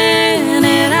figuring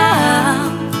it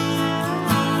out.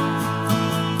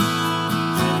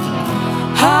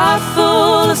 Heart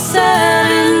full of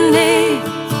certainty,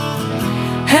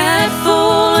 head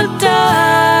full of doubt.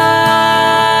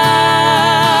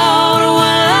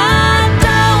 Well, I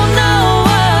don't know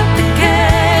what the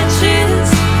catch is,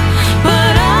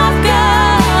 but I've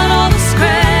got all the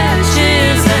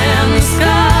scratches and the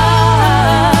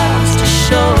scars to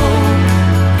show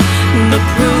the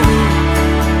proof.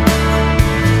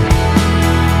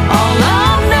 All I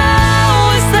know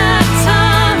is that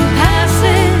time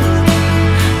passes,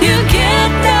 you get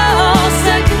no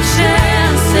second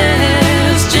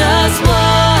chances. Just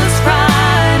what's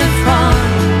right in front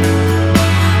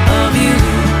of you.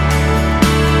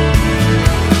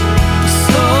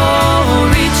 So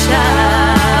reach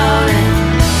out and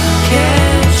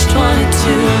catch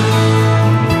 22.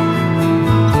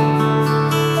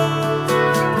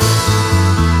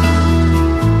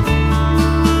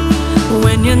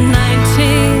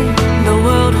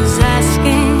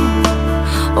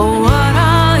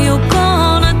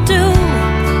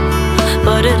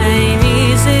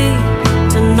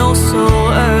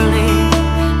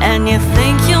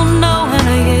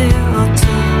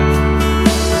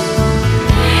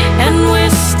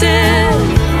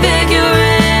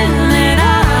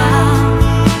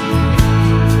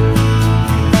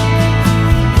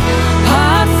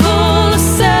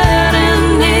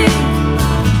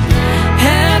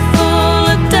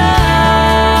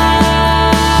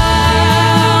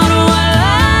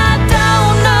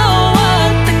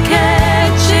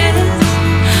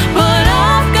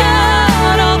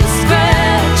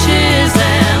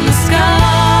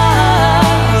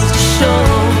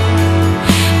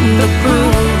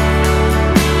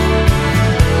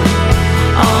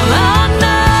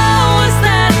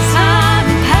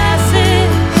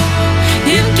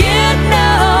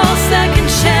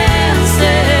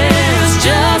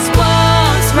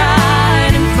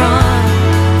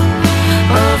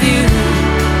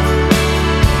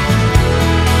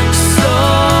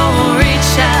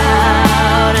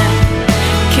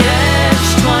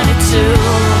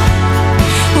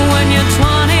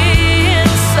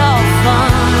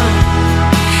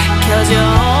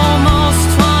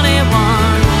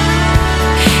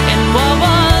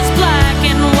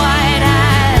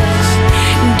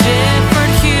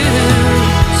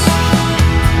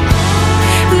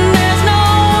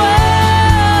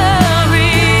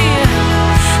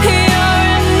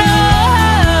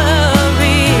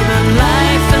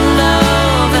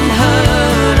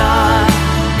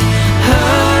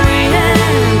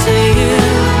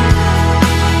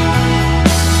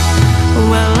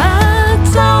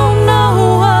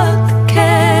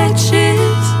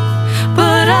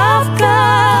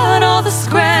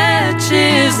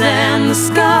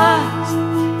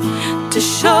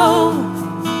 show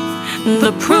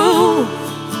the proof.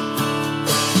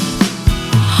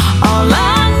 All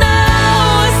I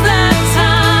know is that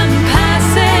time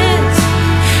passes.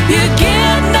 You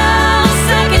get no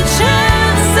second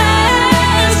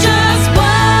chances. Just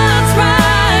what's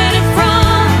right in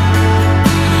front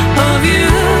of you.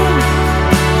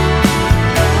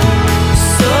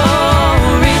 So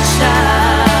reach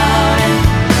out and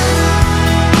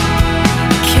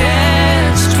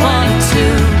catch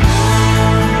 22.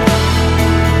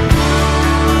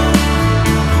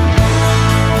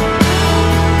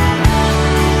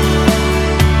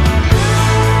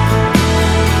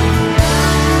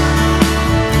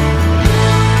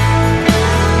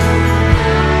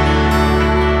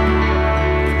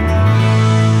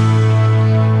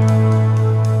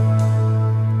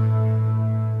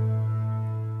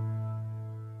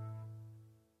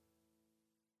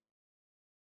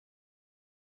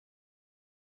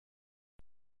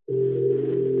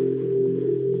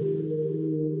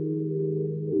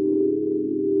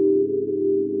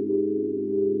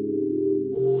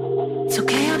 It's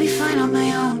okay, I'll be fine on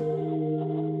my own.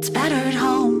 It's better at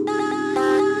home.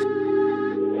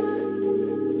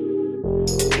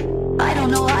 I don't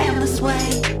know why I'm this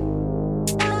way.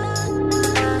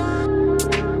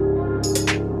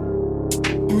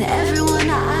 And everyone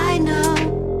I know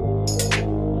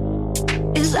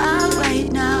is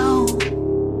alright now.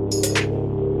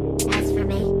 As for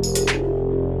me,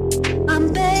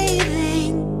 I'm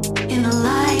bathing in the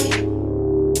light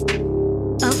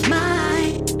of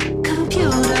my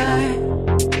computer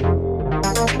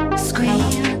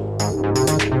screen.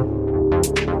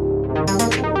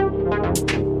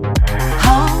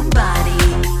 Homebody,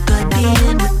 good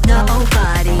being with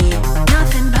nobody.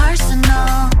 Nothing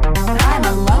personal, I'm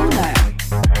a loner.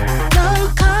 No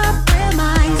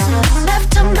compromises, left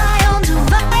to my own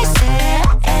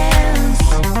devices.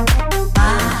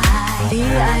 My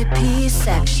VIP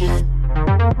section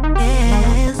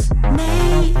is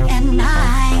me and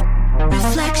my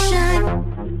reflection.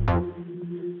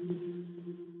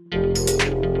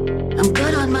 I'm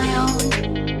good on my own.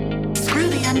 Screw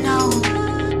the unknown.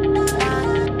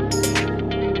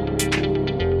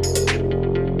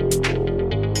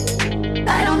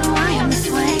 I don't know why I'm this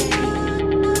way.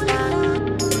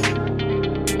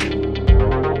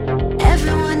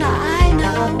 Everyone I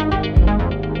know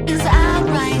is out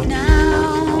right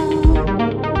now.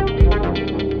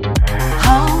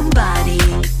 Homebody,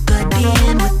 good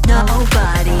being with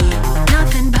nobody.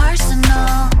 Nothing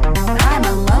personal, I'm a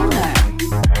loner.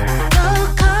 No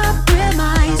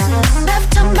compromises, left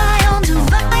to my own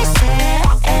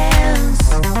devices.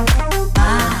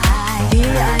 My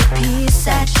VIP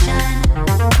section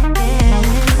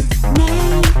is me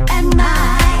and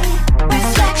my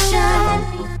reflection.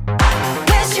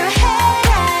 Where's your head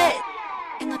at?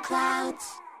 In the clouds.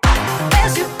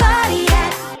 Where's your body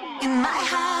at? In my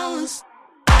house.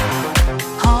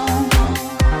 Home.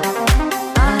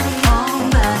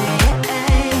 Homebody,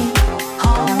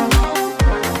 home.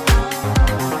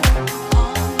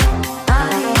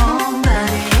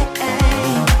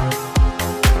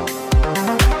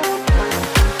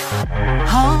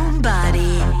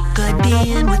 Homebody, good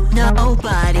being with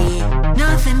nobody.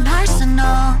 Nothing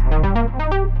personal.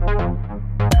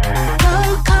 No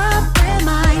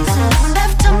compromises,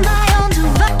 left to my own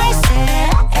devices.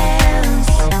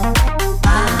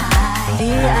 My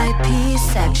VIP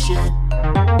section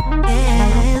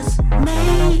is me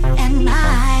and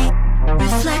my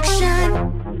reflection.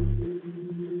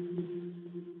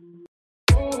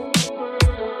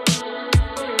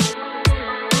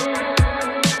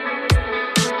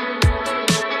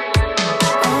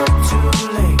 Up too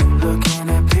late, looking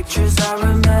at pictures I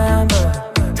remember.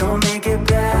 Don't make it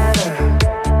better.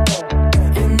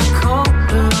 In the cold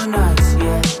blue nights,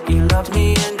 yeah, you loved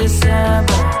me in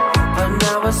December, but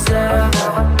now I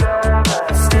sever.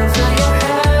 Still feel your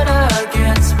head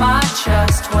against my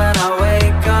chest when I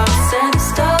wake up, sent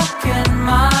stuck in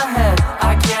my head.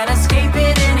 I can't escape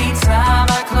it anytime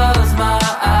I close my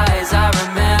eyes. I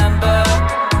remember,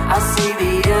 I see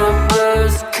the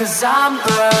embers, 'cause I'm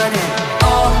burning.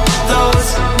 All those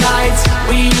nights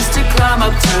we used to climb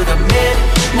up to the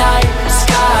midnight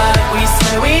sky. We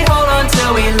said we'd hold on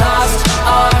till we lost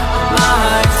our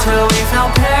minds, till we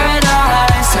found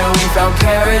paradise, till we found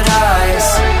paradise.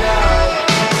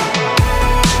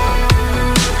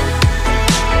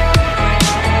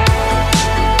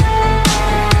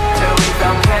 Till we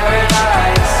found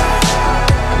paradise.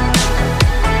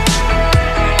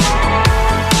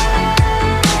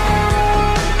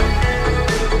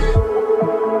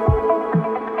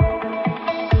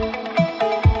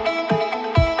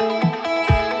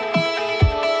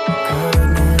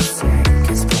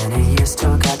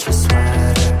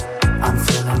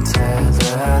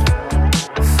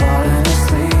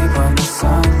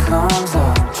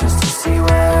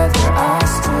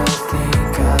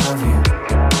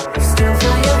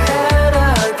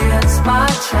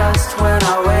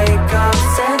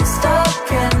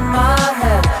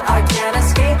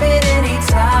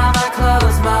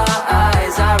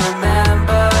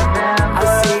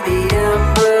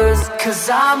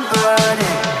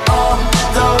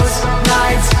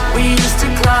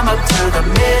 up to the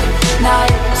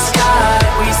midnight sky.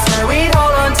 We said we'd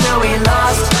hold on till we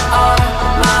lost our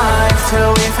minds,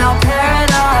 till we found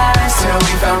paradise, till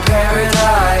we found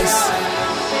paradise.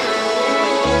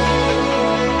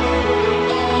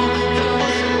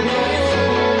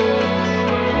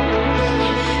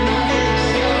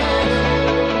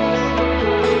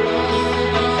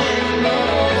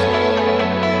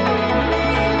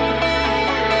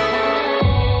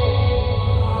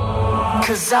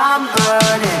 'Cause I'm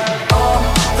burning all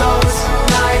those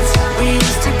nights we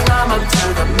used to climb up to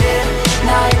the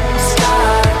midnight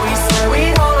sky. We said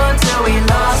we'd hold on till we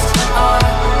lost our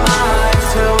minds,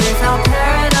 till we found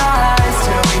paradise,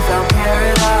 till we found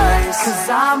paradise. 'Cause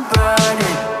I'm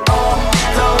burning all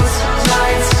those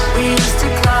nights we used to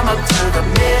climb up to the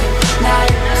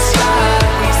midnight sky.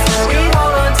 We said we'd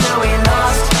hold on till we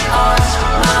lost our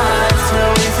minds,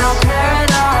 till we found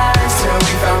paradise, till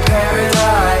we found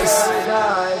paradise.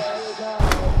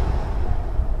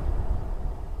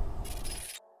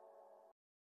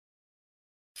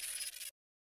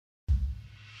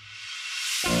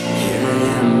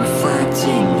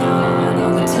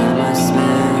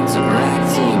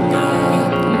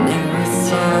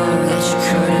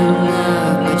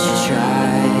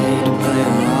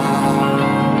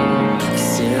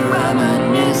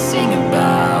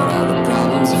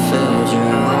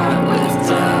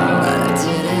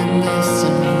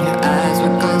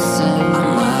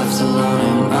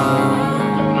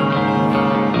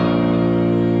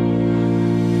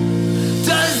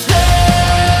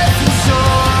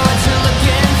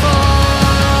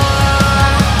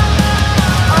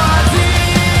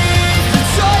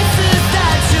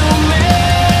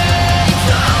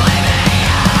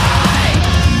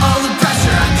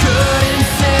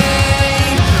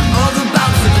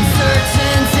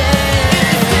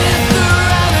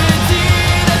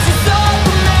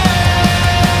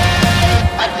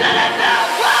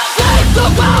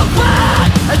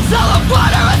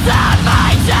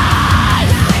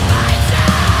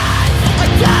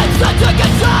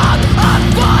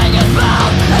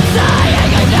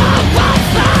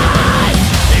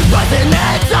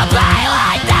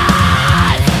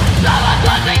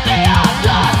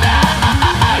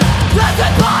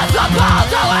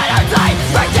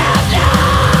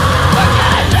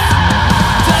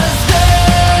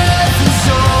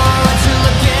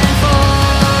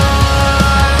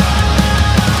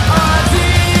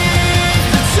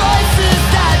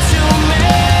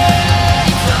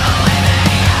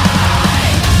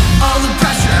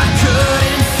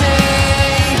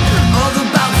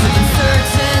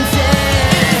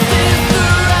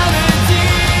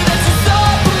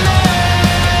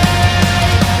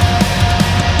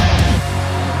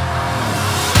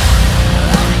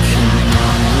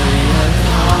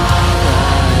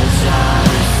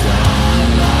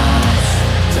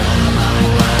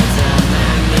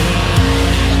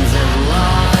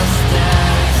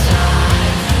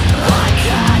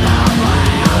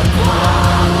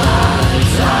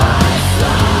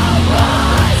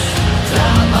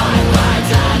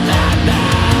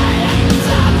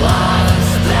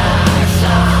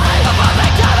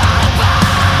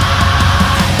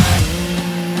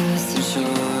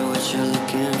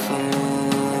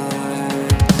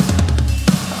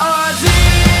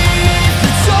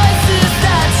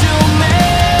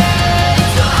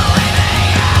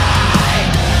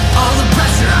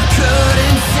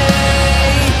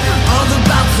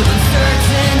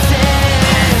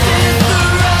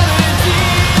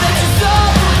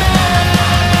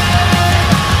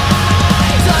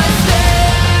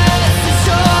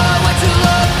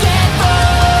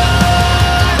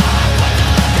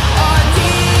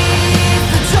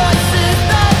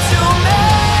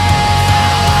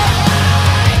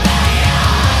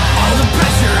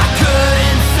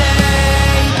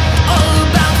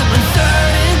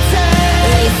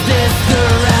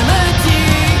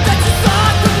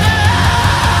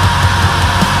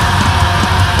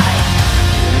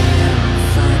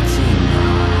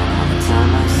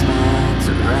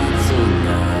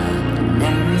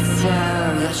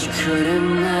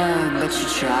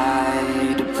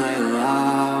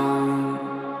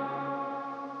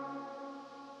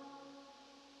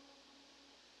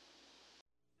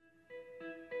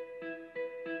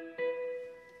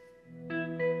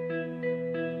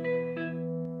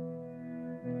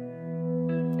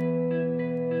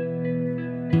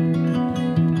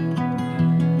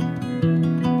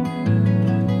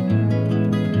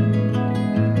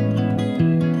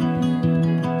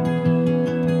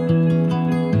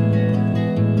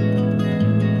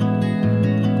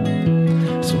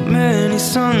 many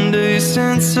Sundays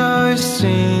since I've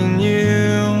seen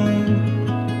you.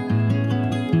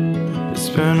 It's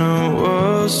been a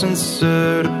while since I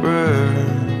said a prayer.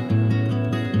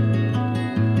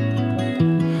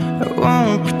 I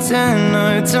won't pretend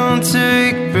I don't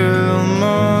take real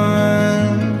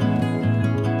mind.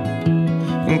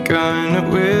 And kinda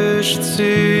wish I'd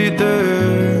see you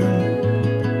there.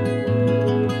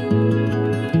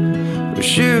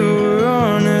 Wish you were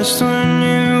honest when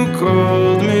you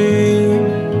called me.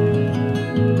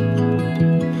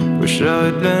 Wish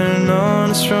I'd been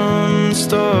honest from the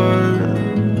start.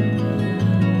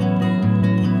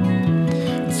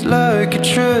 It's like you're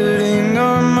treading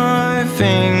on my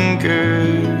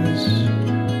fingers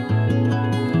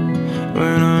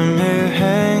when I'm here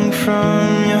hang from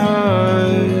your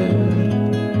heart.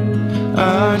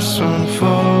 I just wanna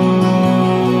fall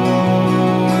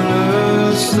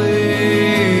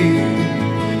asleep.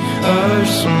 I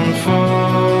just wanna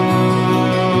fall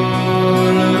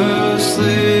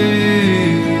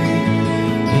asleep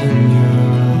in your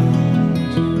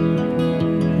arms.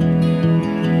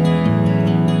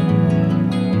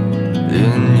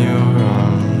 In your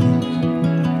arms.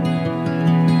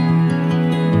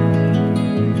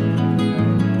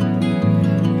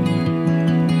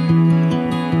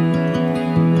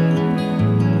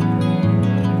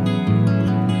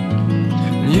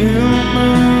 You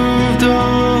moved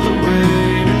all the way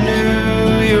to New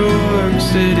York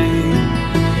City.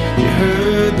 You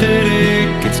heard that it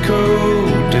gets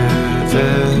colder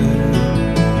there.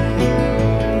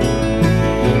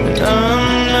 And I'm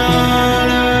not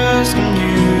asking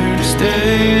you to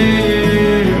stay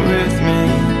here with me.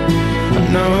 I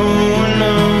know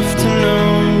enough to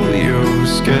know you're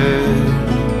scared.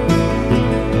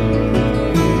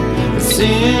 It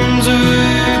seems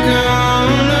we're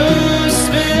gonna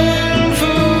spend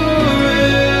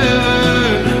forever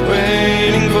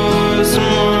waiting for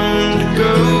someone to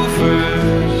go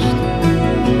first.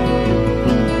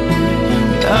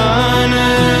 I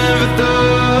never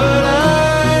thought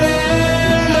I'd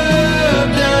end up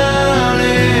down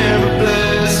here, but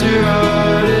bless your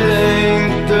heart, it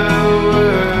ain't the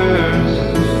worst.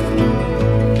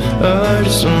 I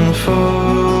just wanna fall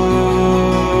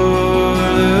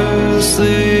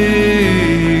asleep.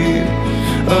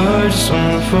 I just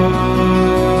wanna fall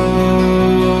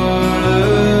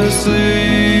asleep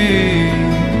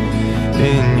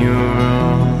in your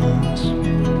arms.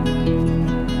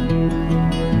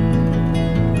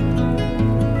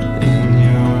 In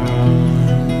your arms.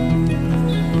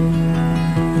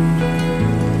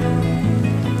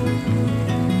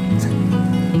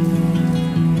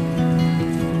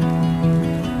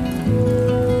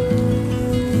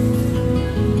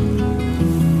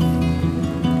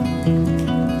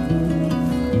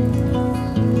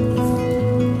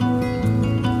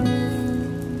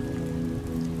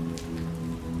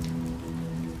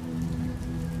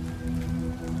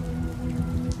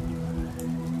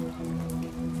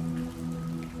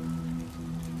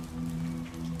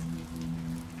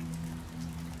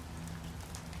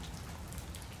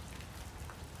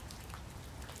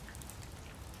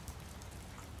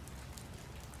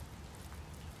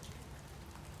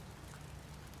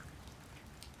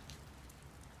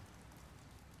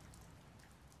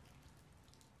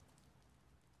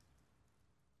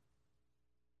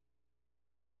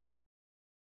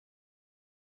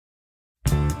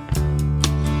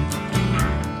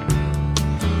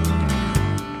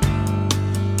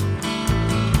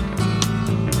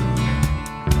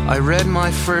 I read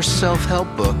my first self-help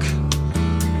book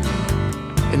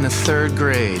in the 3rd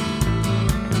grade.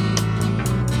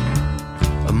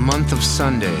 A month of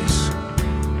Sundays.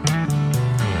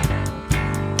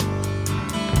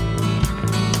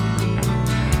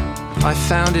 I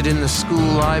found it in the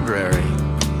school library,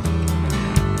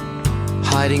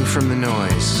 hiding from the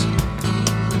noise.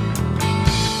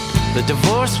 The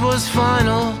divorce was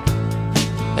final,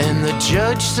 and the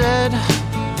judge said,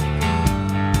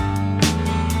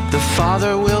 the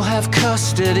father will have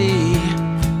custody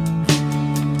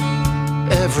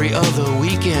every other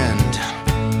weekend.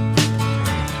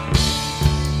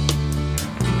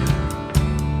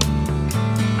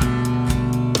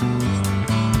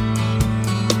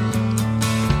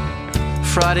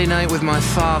 Friday night with my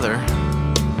father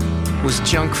was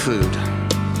junk food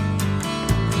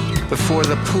before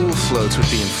the pool floats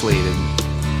would be inflated.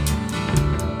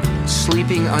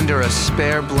 Sleeping under a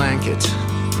spare blanket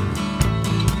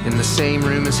in the same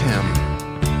room as him.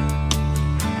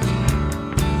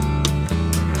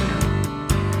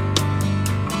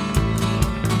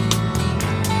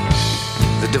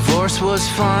 The divorce was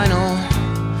final,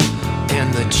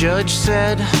 and the judge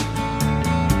said,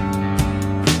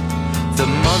 the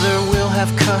mother will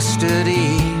have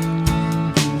custody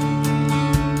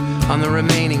on the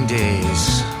remaining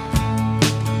days.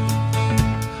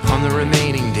 on the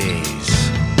remaining days.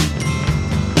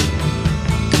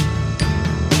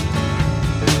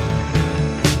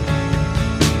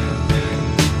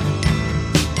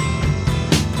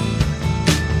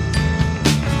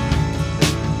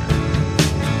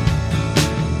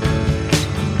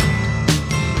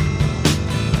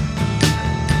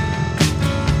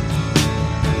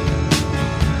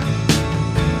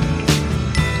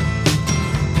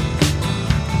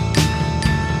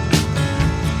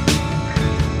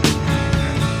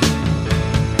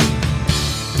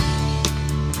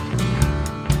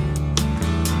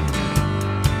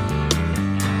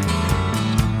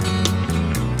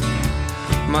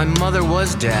 My mother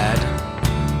was dad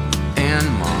and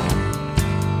mom,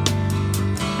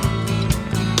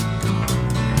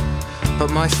 but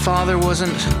my father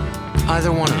wasn't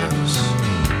either one of those.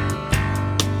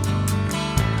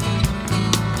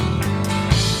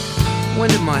 When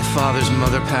did my father's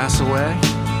mother pass away?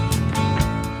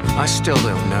 I still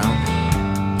don't know.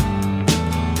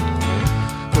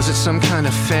 Was it some kind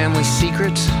of family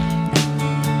secret?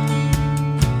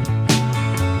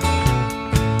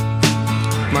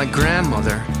 My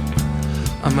grandmother,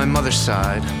 on my mother's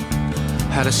side,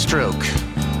 had a stroke,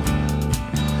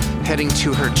 heading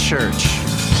to her church.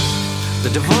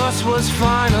 The divorce was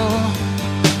final,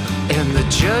 and the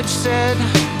judge said,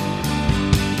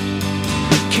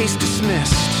 case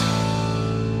dismissed.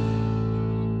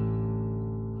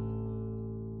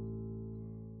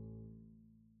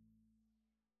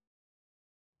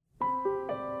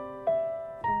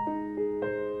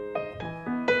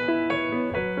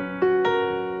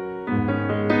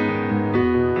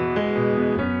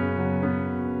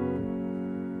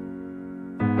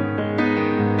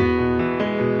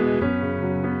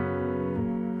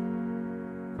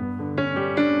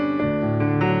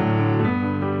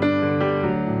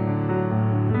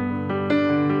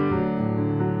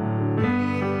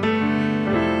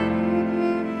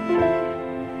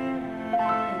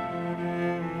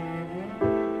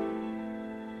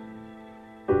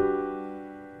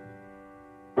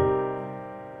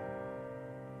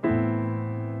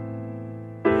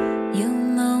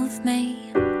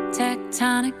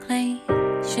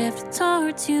 Shift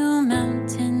towards you,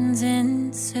 mountains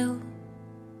ensue.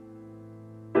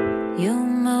 You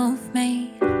move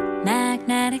me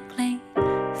magnetically,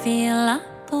 feel a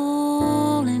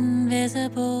pull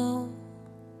invisible.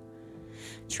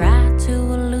 Try to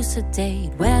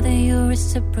elucidate whether you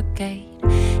reciprocate.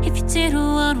 If you did,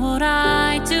 what would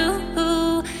I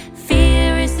do?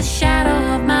 Fear is the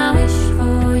shadow of my wish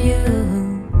for you.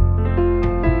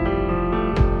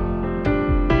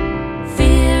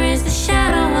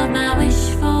 My wish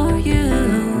for you,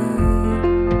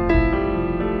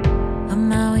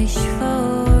 my wish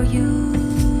for you,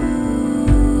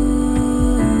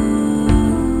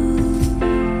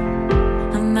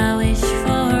 my wish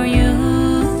for you,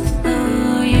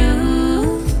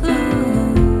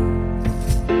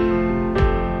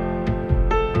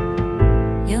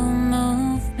 you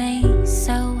move me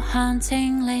so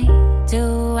hauntingly.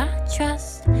 Do I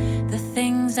trust the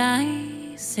things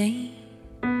I see?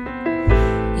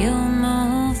 You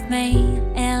move me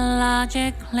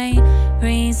illogically,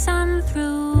 reason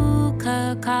through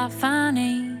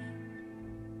cacophony.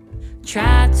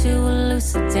 Try to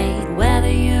elucidate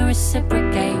whether you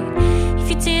reciprocate. If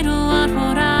you did, what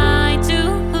would I do?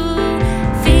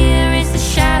 Fear is the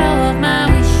shadow of my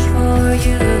wish for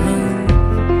you.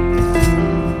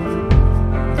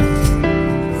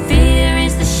 Fear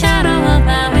is the shadow of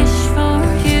my wish for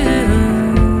you.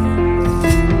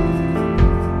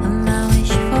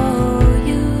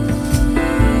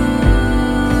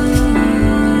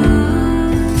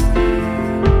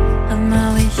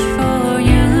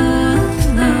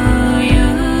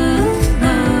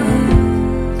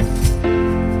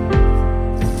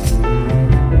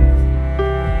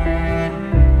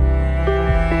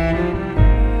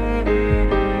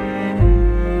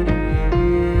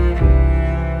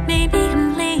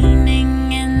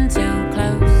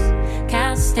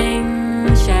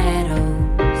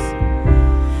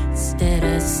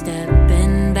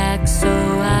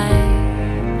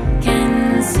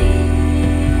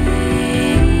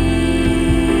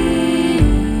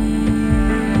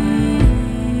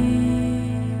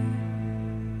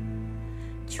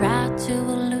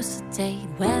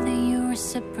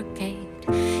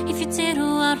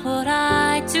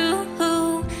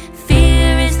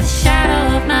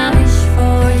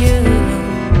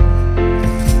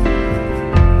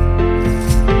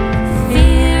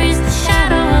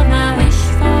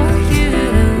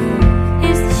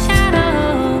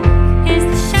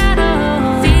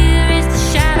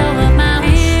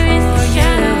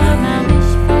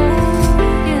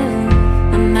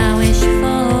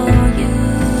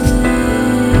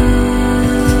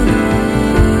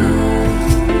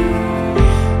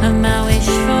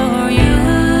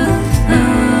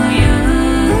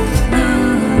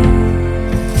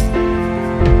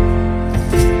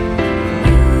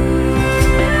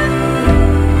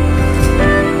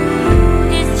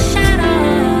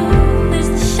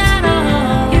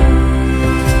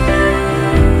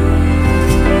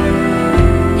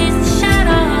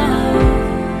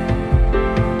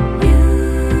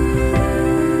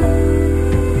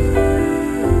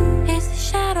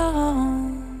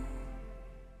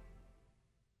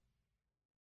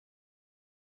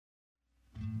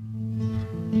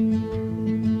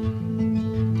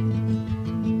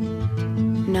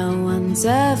 one's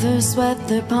ever sweat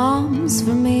their palms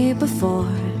for me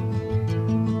before.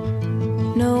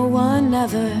 No one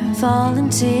ever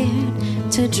volunteered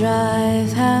to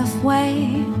drive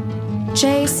halfway.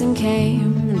 Chasing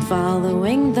came and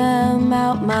following them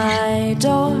out my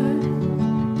door,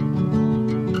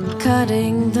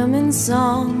 cutting them in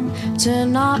song to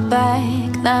not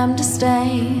beg them to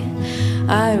stay.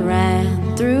 I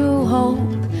ran through hope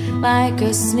like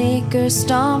a sneaker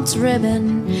stomped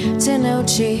ribbon to no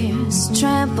cheers,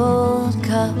 trampled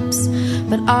cups.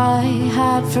 But I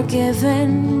had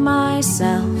forgiven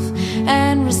myself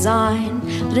and resigned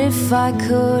that if I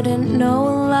couldn't know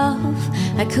love,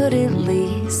 I could at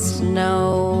least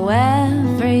know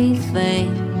everything.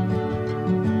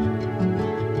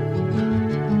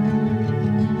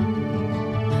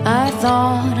 I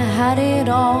thought I had it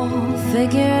all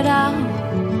figured out.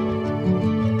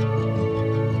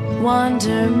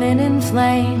 Wonderment in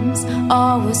flames,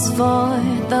 always for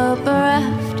the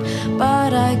bereft.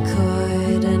 But I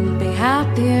couldn't be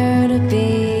happier to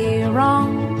be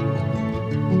wrong.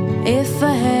 If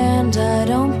a hand I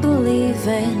don't believe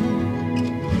in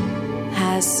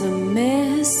has some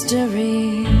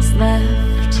mysteries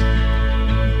left.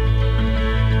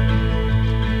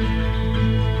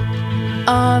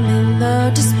 I'm in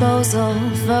the disposal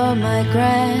for my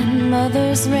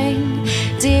grandmother's ring.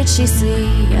 Did she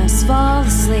see us fall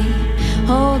asleep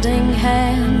holding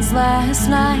hands last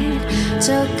night?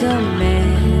 Took a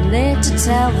minute to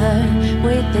tell her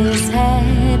with his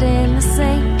head in the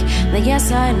sink that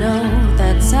yes, I know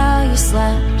that's how you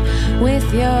slept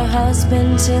with your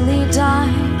husband till he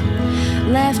died.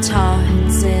 Left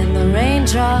hearts in the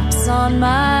raindrops on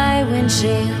my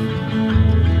windshield.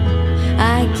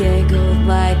 I giggled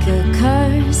like a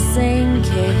cursing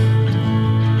kid,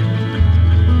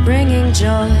 bringing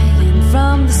joy in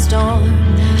from the storm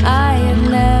I had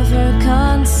never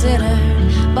considered.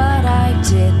 But I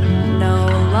didn't know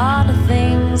a lot of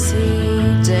things he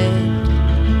did.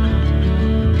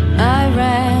 I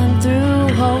ran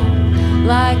through hope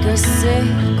like a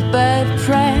sick-bed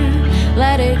prayer,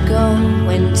 let it go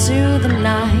into the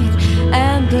night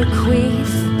and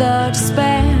bequeath the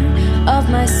despair of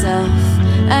myself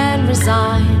and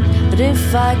resign. But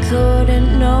if I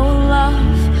couldn't know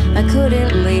love, I could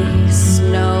at least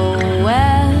know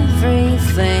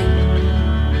everything.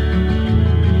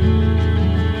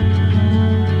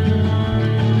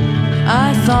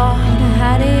 I thought I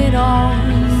had it all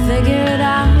figured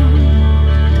out,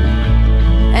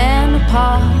 and a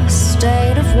past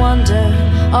state of wonder,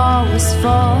 always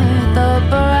for the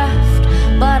bereft.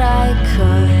 But I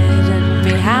couldn't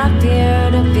be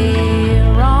happier to be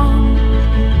wrong.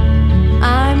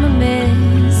 I'm a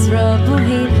miserable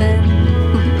heathen,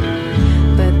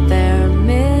 but there are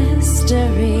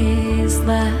mysteries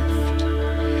left.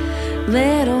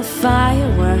 Little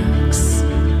fireworks,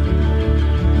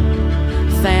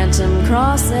 phantom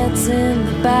crossettes in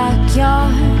the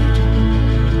backyard.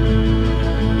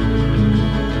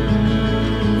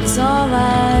 It's all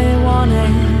I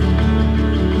wanted.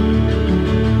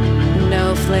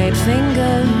 No flayed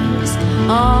fingers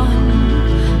on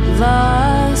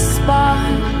the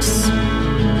sparks.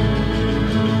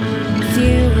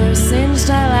 Fewer singed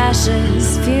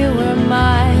eyelashes, fewer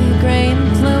migraine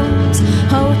plumes.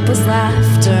 Hope was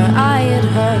laughter I had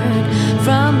heard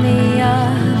from the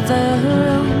other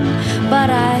room. But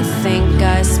I think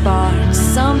I sparked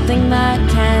something that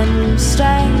can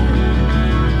stay.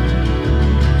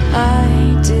 I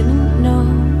didn't know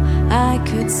I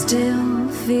could still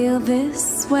feel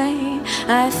this way.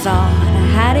 I thought I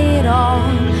had it all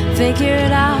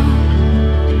figured out,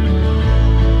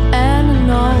 and an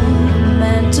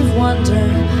moment of wonder,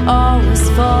 always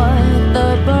for the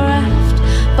bereft.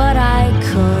 But I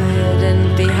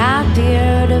couldn't be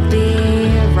happier to be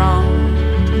wrong.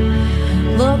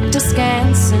 Looked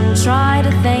askance and tried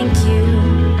to thank you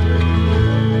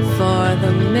for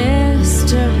the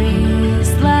mysteries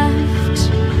left.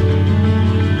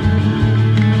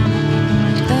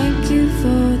 Thank you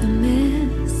for the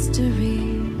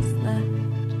mysteries left.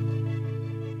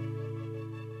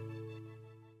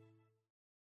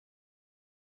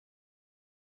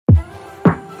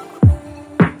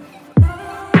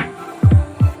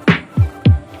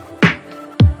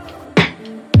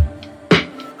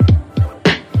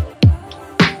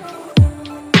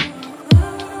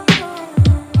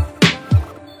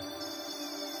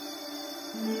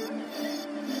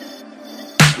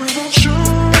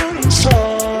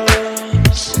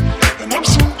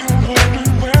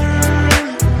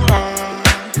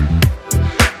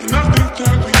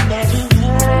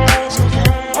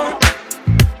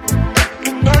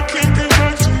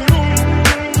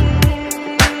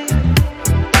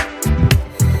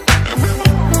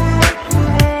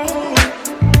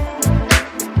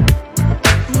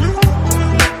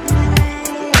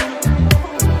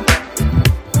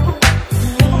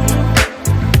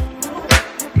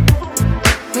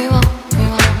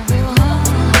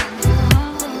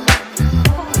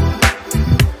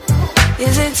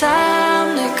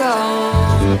 time to go.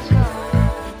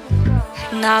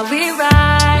 Now we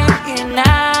riding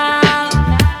out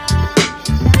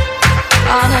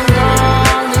on a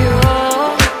lonely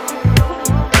road,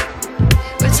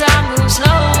 where time moves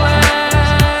slower.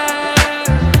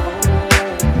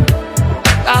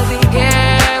 While we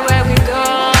get where we go.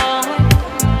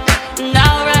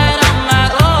 Now right on my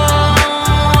own.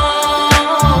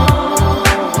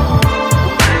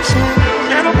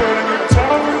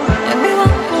 And we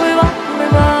walk, we walk, we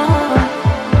walk.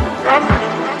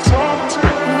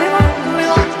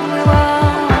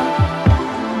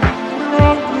 We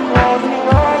walk, we walk, we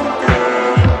walk.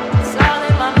 It's all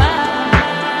in my mind.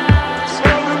 It's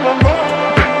all in my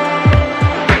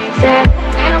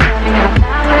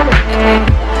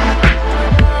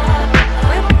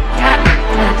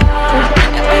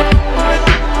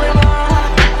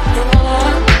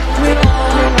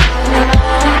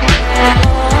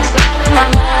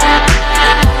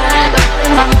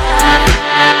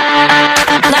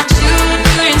like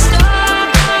shooting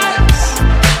stars,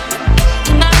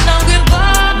 and I know we'll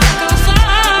both go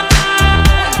far.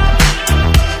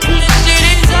 This shit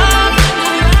is all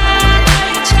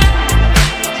right.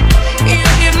 You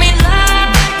give me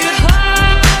like a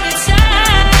heart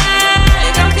inside.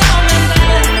 I'm coming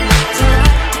back to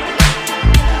life.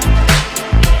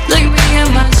 Look me in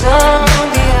my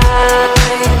zombie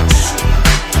eyes.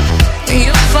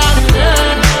 You'll fall in love.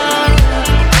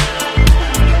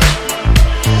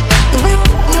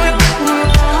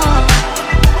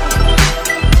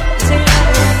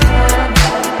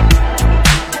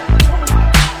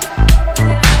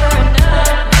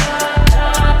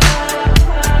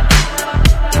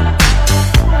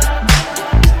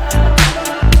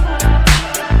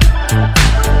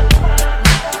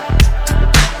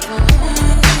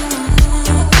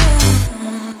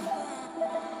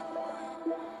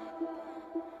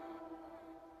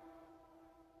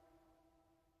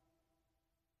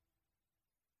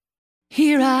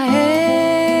 Here I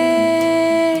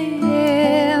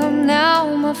am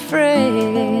now, my friends,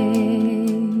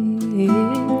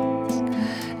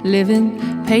 living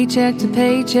paycheck to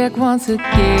paycheck once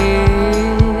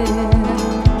again.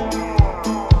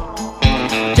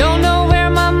 Don't know where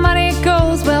my money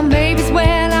goes. Well, maybe it's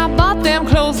when I bought them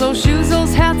clothes, those shoes,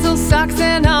 those hats, those socks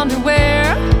and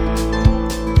underwear.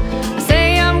 I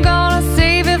say I'm gonna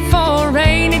save it for a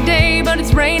rainy day, but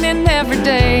it's raining every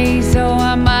day, so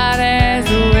I might as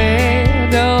well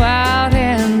go out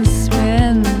and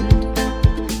spend.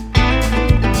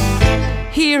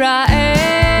 Here I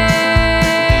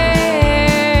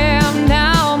am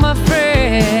now, my friends,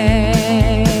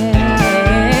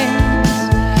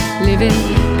 living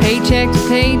paycheck to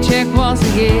paycheck once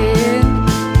again.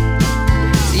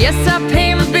 So yes, I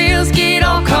pay my bills, get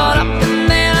all caught up, and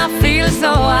then I feel as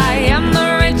though I am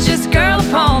the richest girl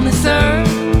upon this earth.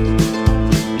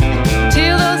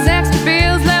 Till those extra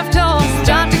bills left all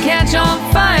start to catch on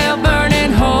fire,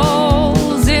 burning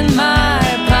holes in my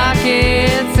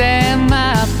pockets and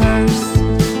my purse.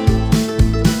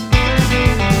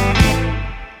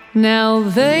 Now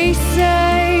they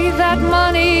say that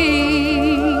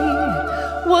money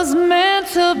was meant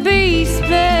to be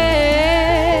spent.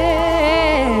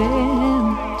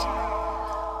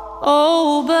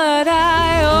 Oh, but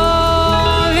I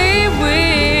only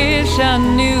wish I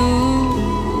knew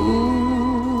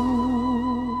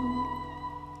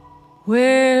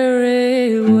where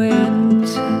it went.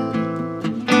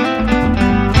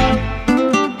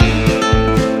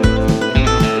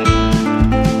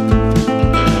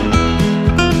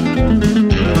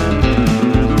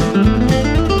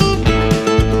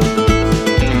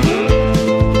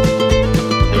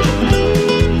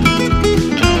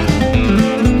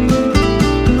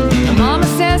 My mama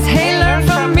says, hey, learn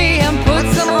from me and put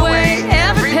some away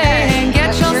every day and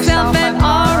get yourself an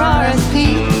RRSP.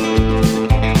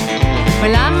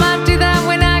 Well, I might do that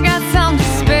when I got some to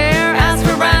spare. As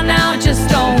for right now, I just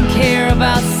don't care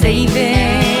about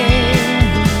saving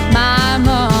my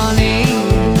money.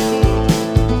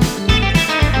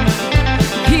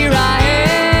 Here I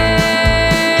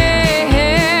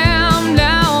am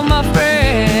now, my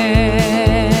friends,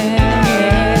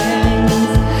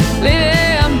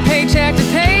 living paycheck to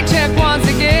paycheck once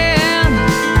again.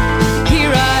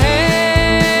 Here I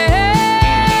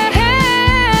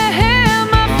am,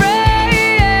 my friend,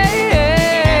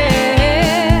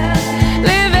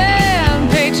 living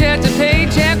paycheck to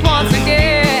paycheck once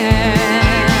again.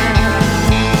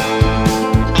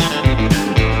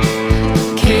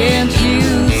 Can't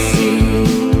you see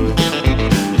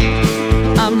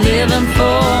I'm living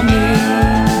for me?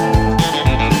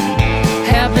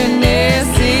 Happiness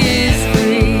is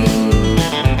free.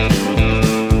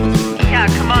 Yeah,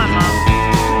 come on.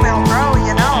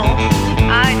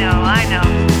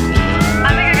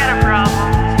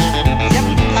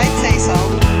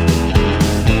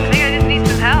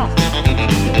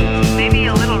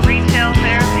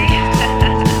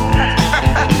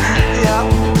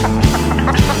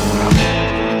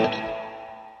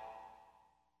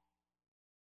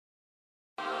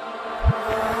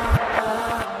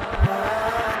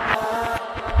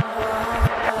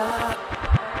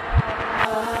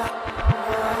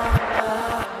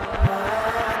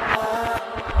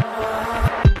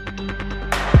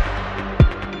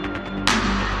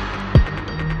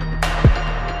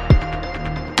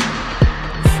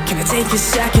 take a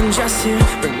second just to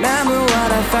remember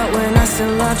what I felt when I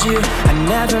still loved you? I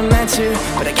never meant to,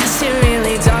 but I guess it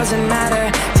really doesn't matter.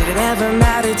 Did it ever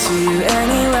matter to you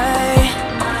anyway?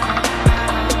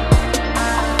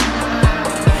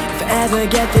 If I ever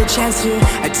get the chance to,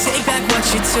 I'd take back what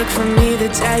you took from me the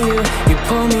day you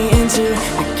pulled me into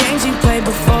the games you played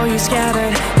before you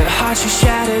scattered, the hearts you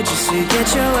shattered just to get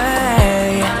your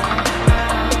way.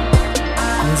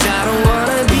 And I don't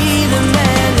wanna be the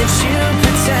man that you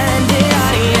pretended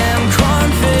I am.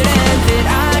 Confident that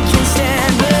I can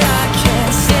stand, but I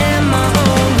can't stand my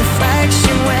own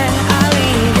reflection when I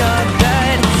leave your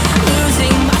bed,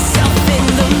 losing myself in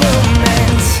the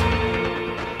moment.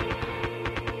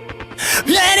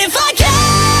 And if I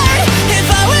cared, if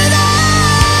I were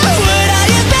there, would I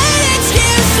have made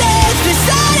excuses to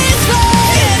satisfy?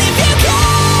 And if you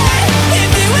cared,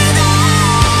 if you were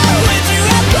there, would you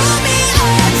have pulled me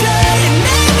under and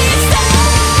made me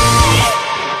stay?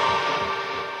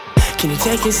 Can you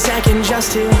take a second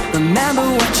just to remember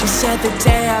what you said the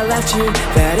day I left you?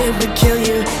 That it would kill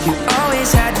you. You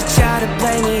always had to try to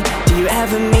blame me. Do you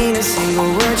ever mean a single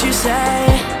word you say?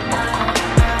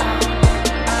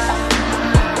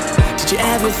 Did you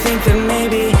ever think that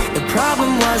maybe the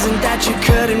problem wasn't that you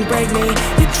couldn't break me?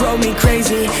 You drove me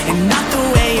crazy and not the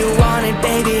way you wanted,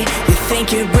 baby. You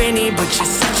think you're Britney, but you're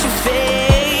such a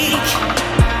fake.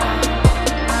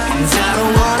 And I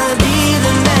don't wanna be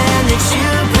the man that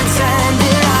you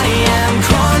pretended I am.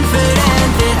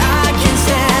 Confident that I can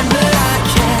stand, but I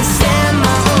can't stand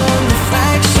my own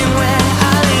reflection when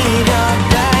I leave your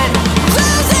bed,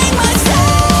 losing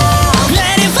myself.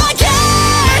 And if I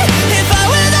cared, if I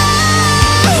were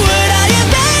there, would I have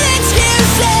made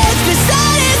excuses to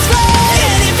satisfy?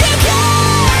 And if you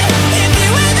cared, if you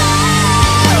were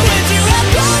there, would you have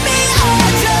pulled me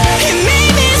under and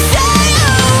made me stay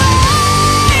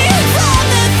away from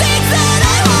the things that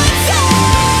I once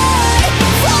said,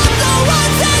 from the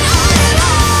ones that I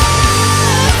loved?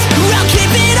 I'll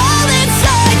keep it all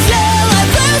inside till I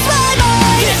lose my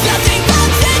mind. There's nothing but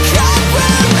to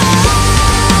compromise.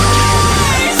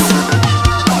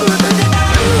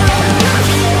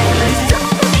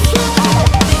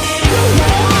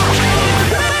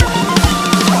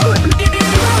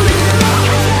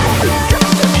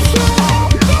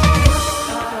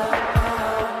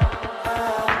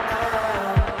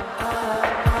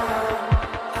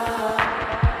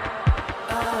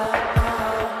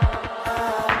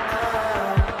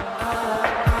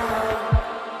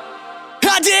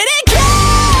 I didn't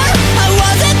care, I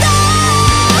wasn't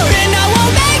there, and I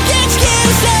won't make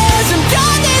excuses. I'm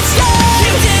done this time.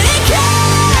 You didn't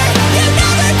care, you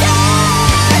never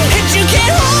cared, and you can't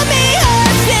hold me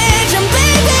hostage. I'm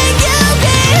leaving you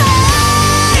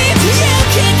behind. You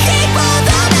can keep all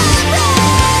the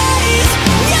memories,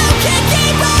 you can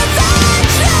keep all the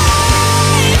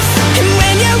dreams. And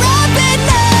when you're up at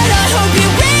night, I hope you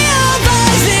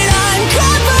realize that I'm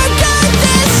covered good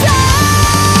this time.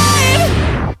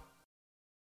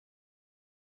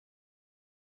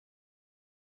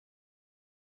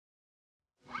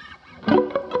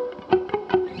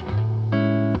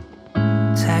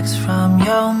 Text from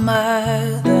your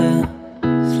mother,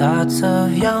 thoughts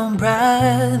of your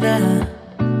brother.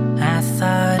 I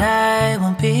thought I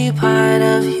would be part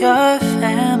of your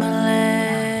family.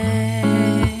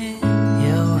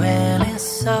 You really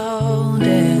sold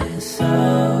it,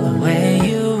 the way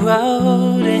you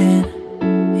wrote it.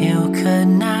 You could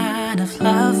not have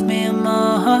loved me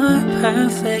more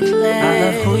perfectly. I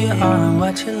love who you are and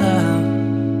what you love.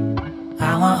 I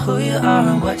want who you are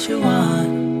and what you want.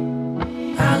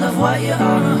 I love what you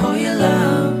are and who you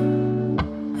love.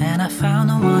 And I found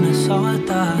the one, and so I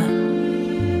thought,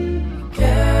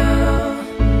 girl,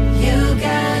 you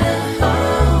got a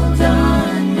hold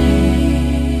on me.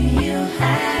 You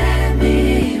had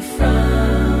me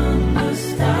from the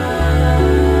start.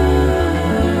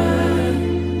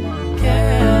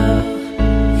 Girl,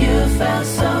 you felt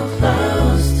so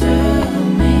close to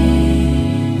me,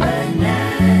 but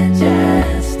not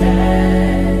just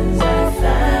as I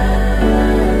thought.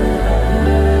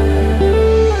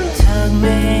 Took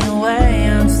me away,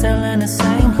 I'm still in the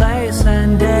same place.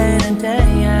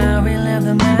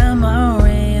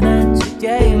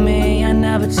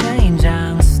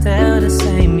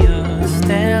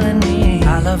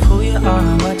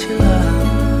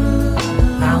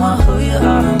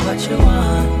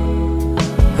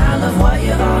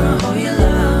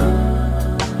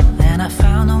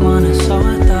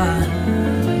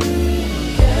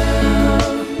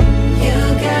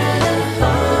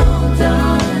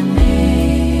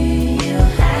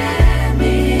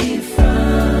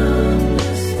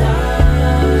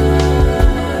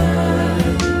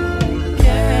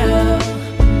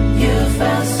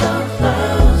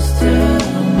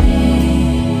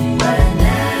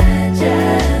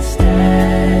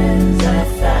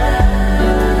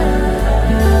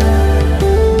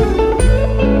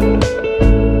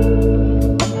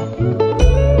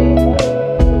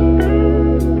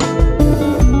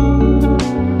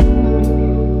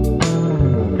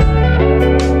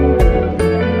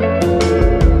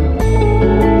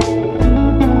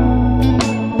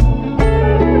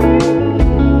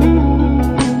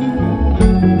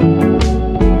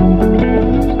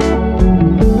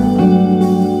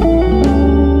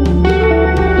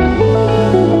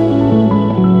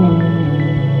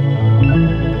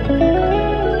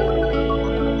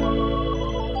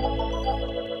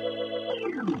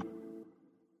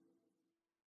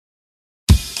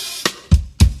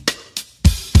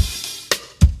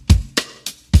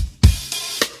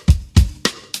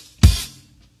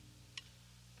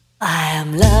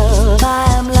 am love, I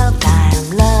am loved, I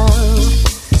am love.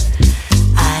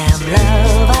 I am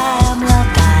love, I am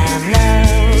loved, I am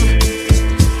love.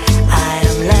 I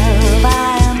am love, I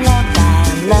am loved, I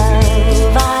am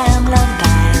love. I am loved,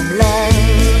 I am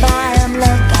love. I am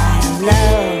loved, I am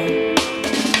love.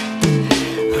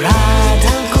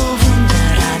 Radha Govinda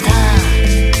Radha.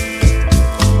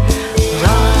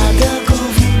 Radha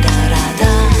Govinda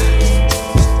Radha.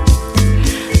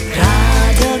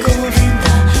 Radha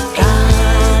Govinda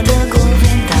Radha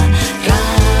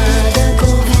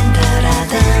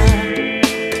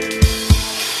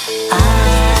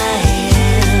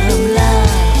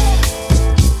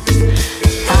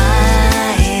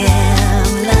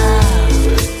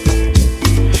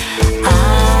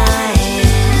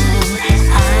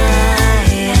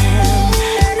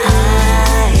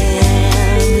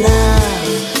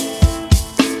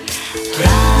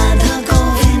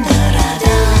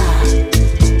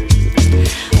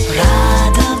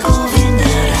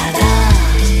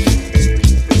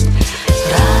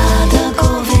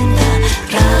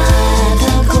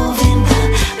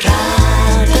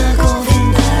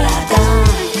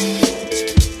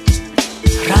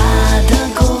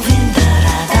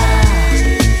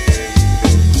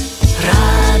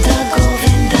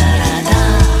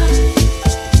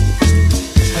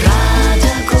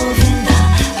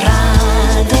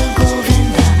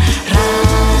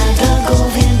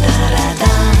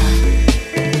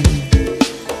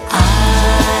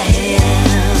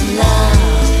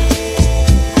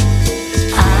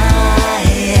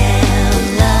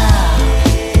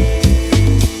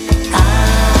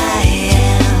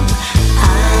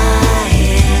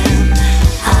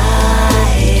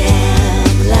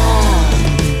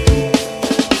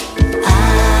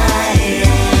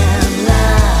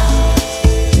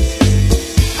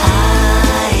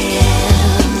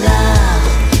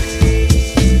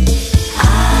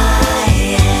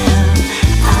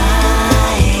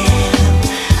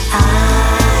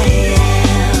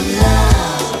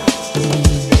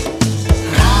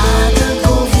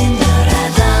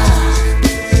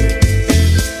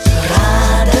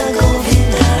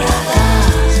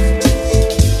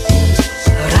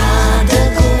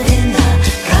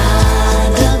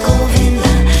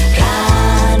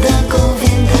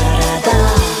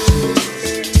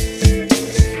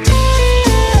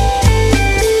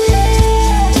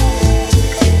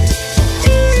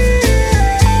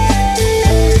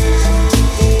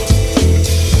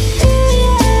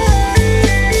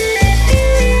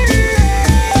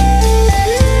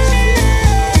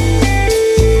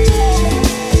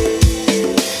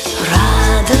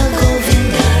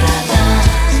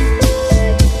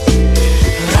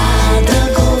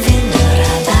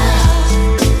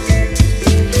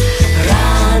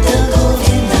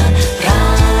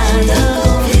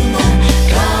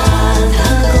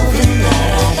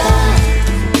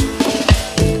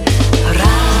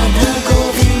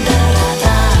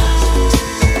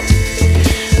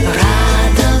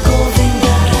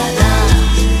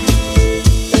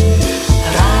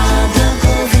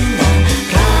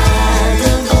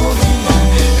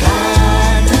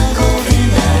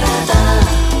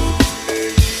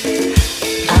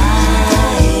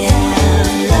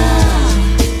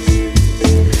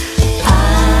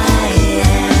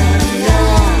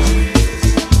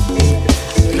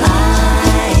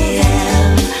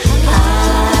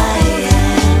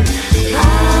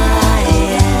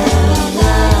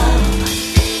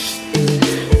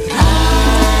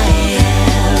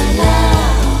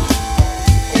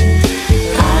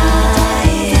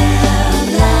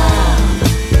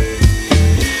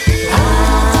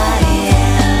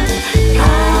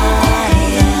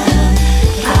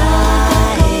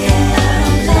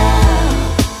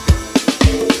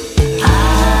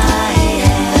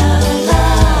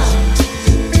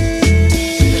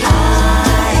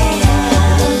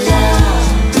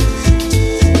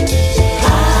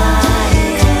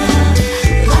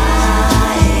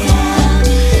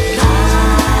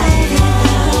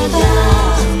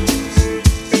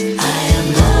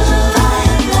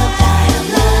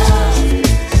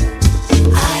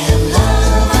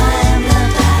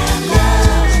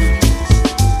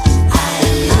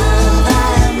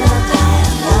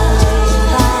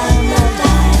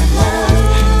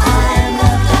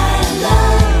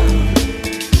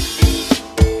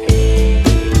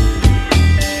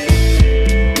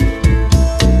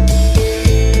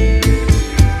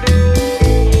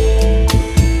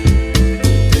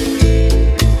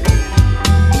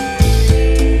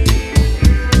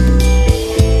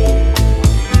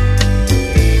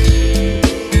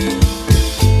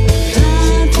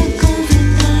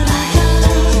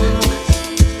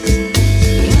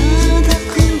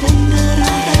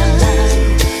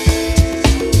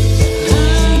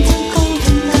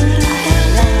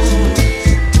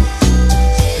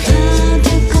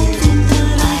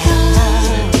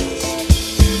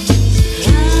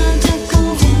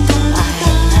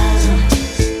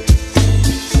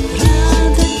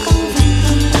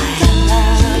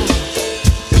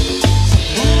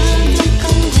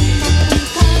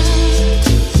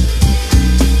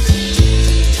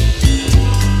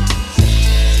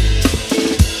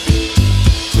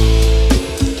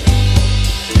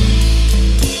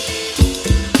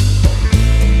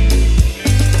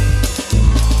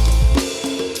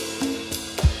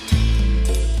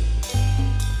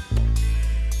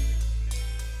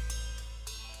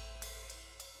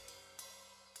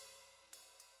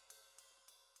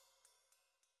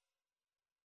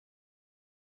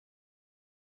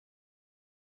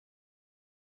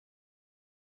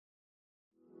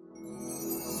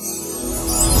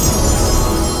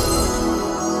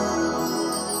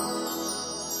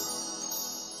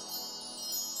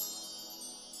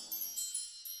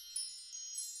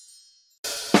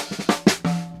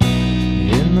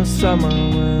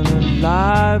summer when our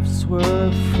lives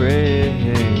were free.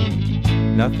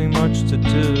 Nothing much to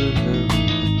do,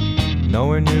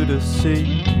 nowhere new to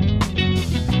see.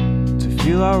 To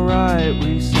feel alright,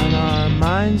 we sent our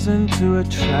minds into a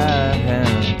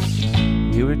trance.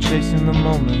 We were chasing the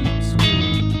moments,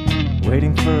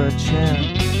 waiting for a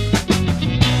chance.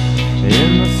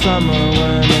 In the summer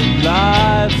when our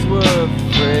lives were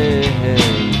free,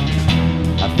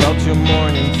 I felt your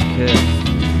morning's kiss,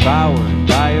 devoured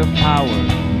by your power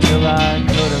until I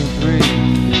couldn't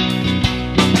breathe.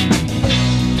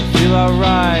 To feel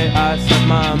alright, I set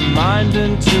my mind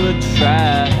into a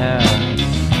trance.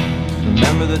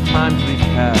 Remember the times we've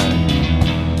had,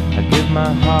 I give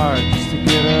my heart just to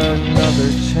get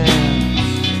another chance.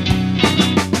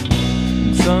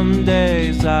 And some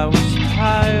days I was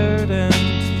tired and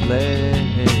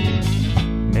late.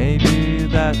 Maybe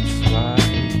that's why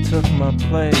you took my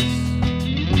place.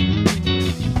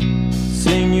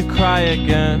 Seeing you cry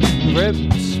again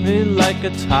rips me like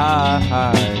a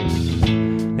tide.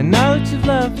 And now that you've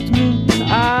left me,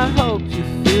 I hope you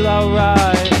feel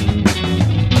alright.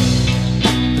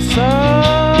 The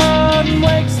sun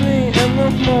wakes me in the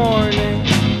morning,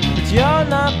 but you're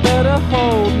not there to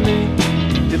hold me.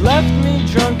 You left me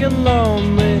drunk and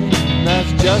lonely, and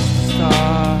that's just the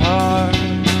start.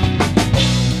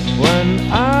 When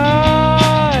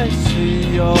I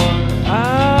see your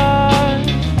eyes,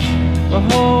 the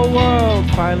whole world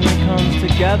finally comes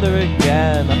together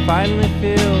again. I finally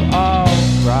feel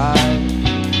alright.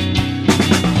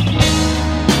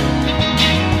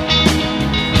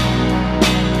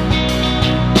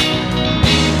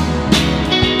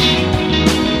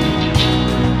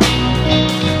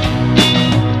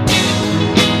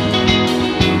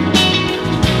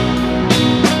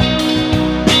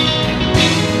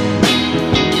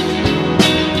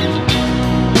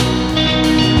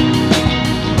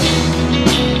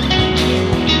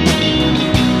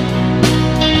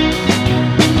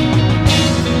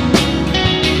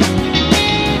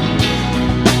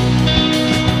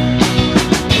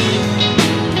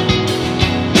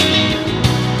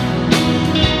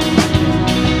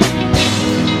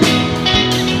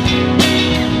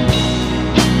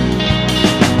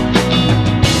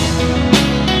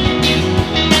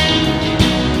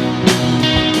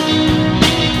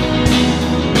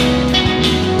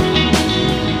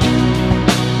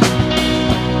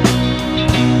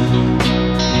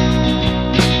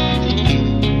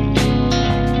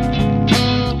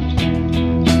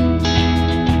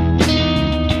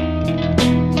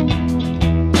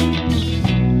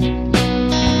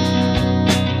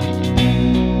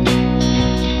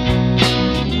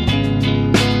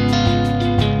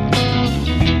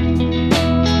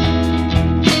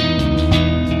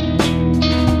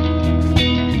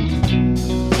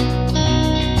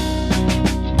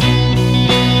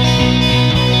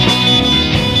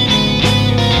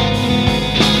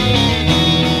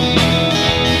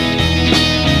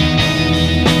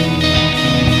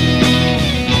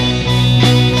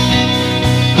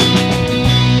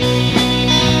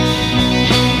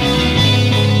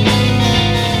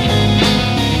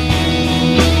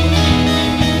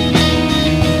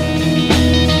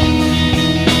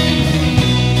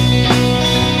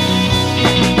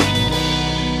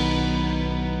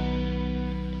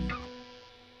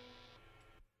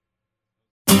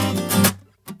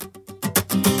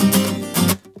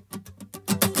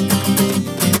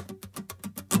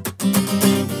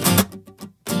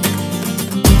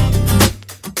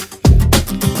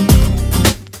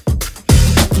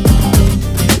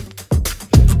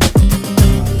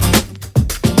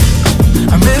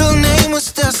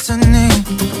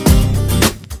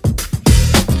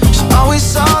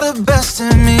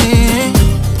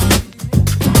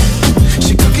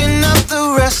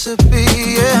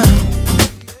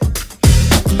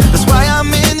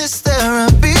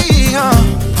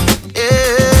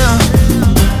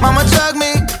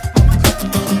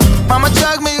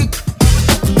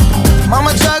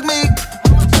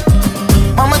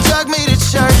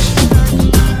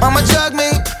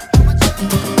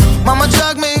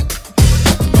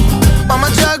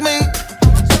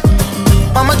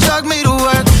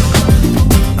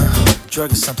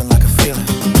 Drug is something like a feeling.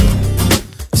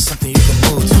 It's something you can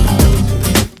move to.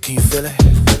 Can you feel it?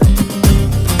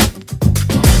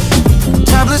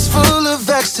 Tablets full of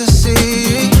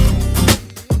ecstasy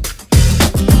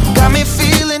got me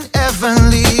feeling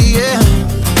heavenly, yeah.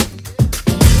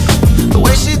 The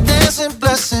way she dancing,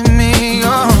 blessing me,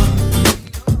 oh.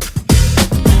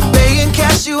 Paying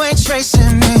cash, you ain't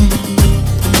tracing me.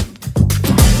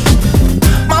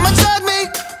 Mama drug me.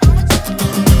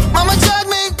 Mama drug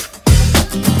me.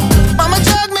 Mama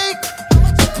drug me.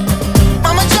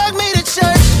 Mama drug me to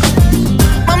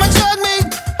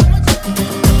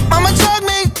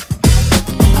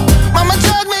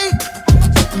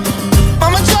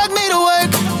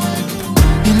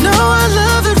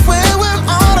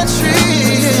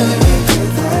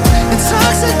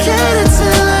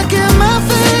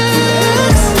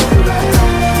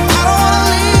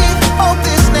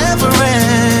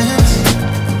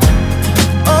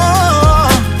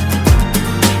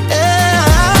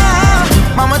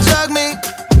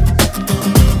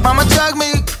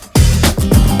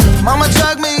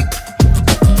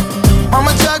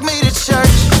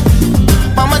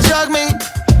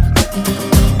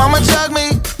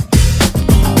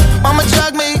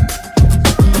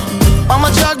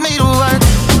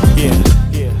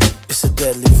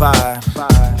deadly vibe.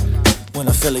 When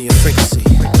I'm feeling your frequency,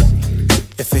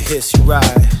 if it hits you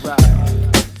right,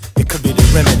 it could be the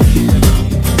remedy.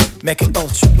 Make it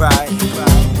ultra bright.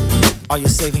 Are you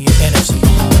saving your energy?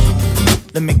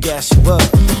 Let me gas you up.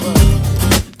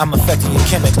 I'm affecting you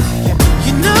chemically.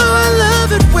 You know I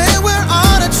love it when we're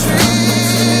on a trip,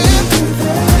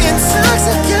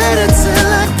 intoxicated till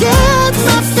I get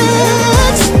my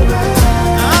fix.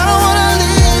 I don't wanna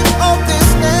leave, hope this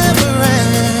never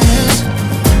ends.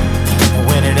 And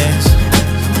when it ends,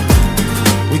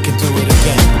 we can do it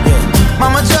again, yeah.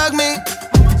 Mama drug me,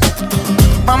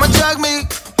 mama drug me,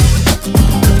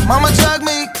 mama drug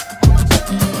me,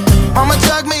 mama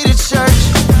drug me to church.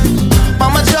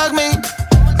 Mama drug me,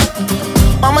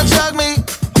 mama drug me,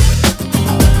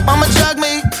 mama drug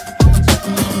me,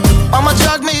 mama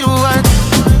drug me to work.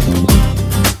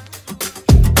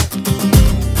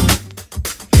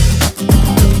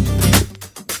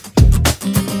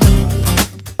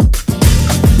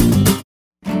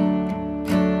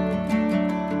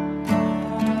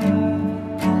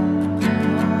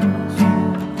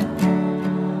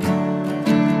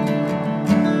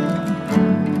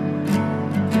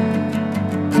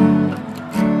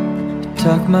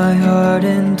 Tuck my heart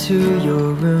into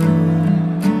your room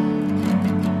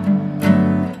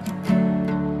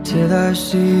till our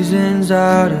season's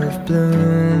out of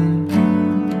bloom.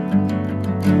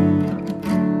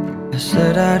 I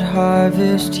said I'd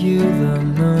harvest you the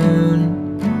moon.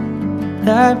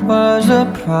 That was a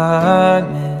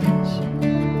promise.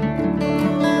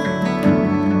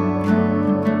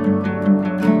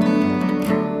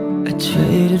 I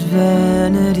traded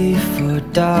vanity for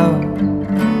doubt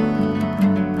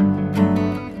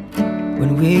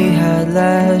when we had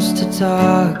less to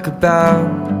talk about.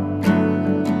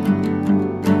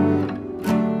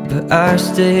 But I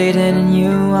stayed in and you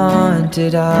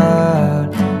wanted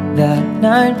out. That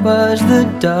night was the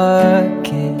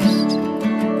darkest.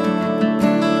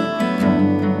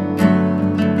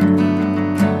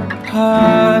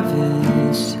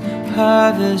 Harvest,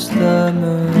 harvest the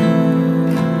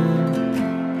moon.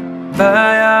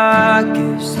 By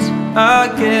August,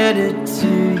 I'll get it to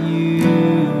you.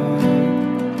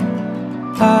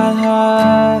 I'll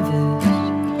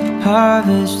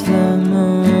harvest the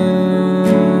moon.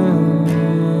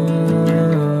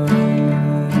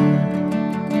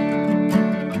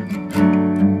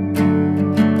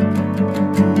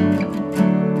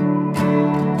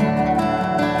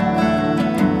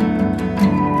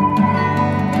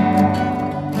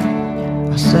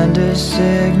 I'll send a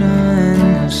signal in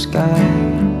the sky.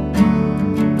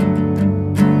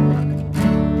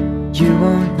 You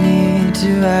won't need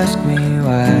to ask me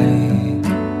why.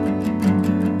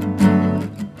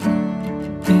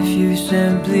 If you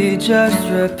simply just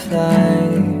reply,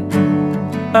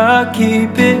 I'll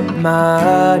keep it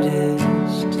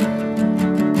modest.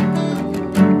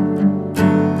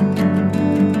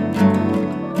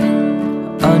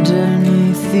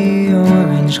 Underneath the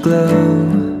orange glow,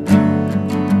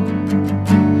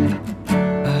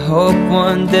 I hope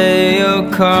one day you'll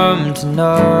come to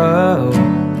know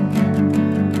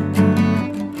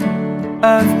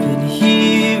I've been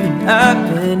here and I've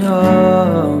been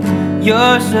home.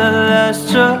 You're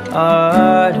celestial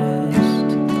artist.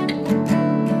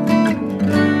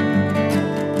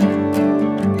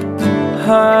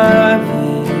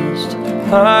 Harvest,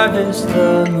 harvest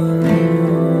the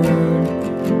moon.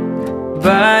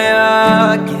 By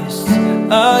August,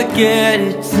 I'll get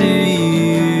it to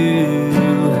you.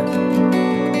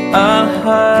 I'll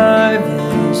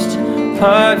harvest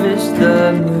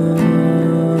the moon.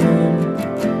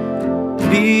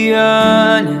 Be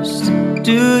honest,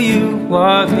 do you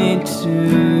want me to?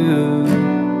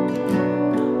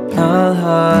 I'll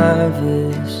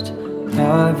harvest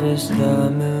the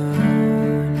moon.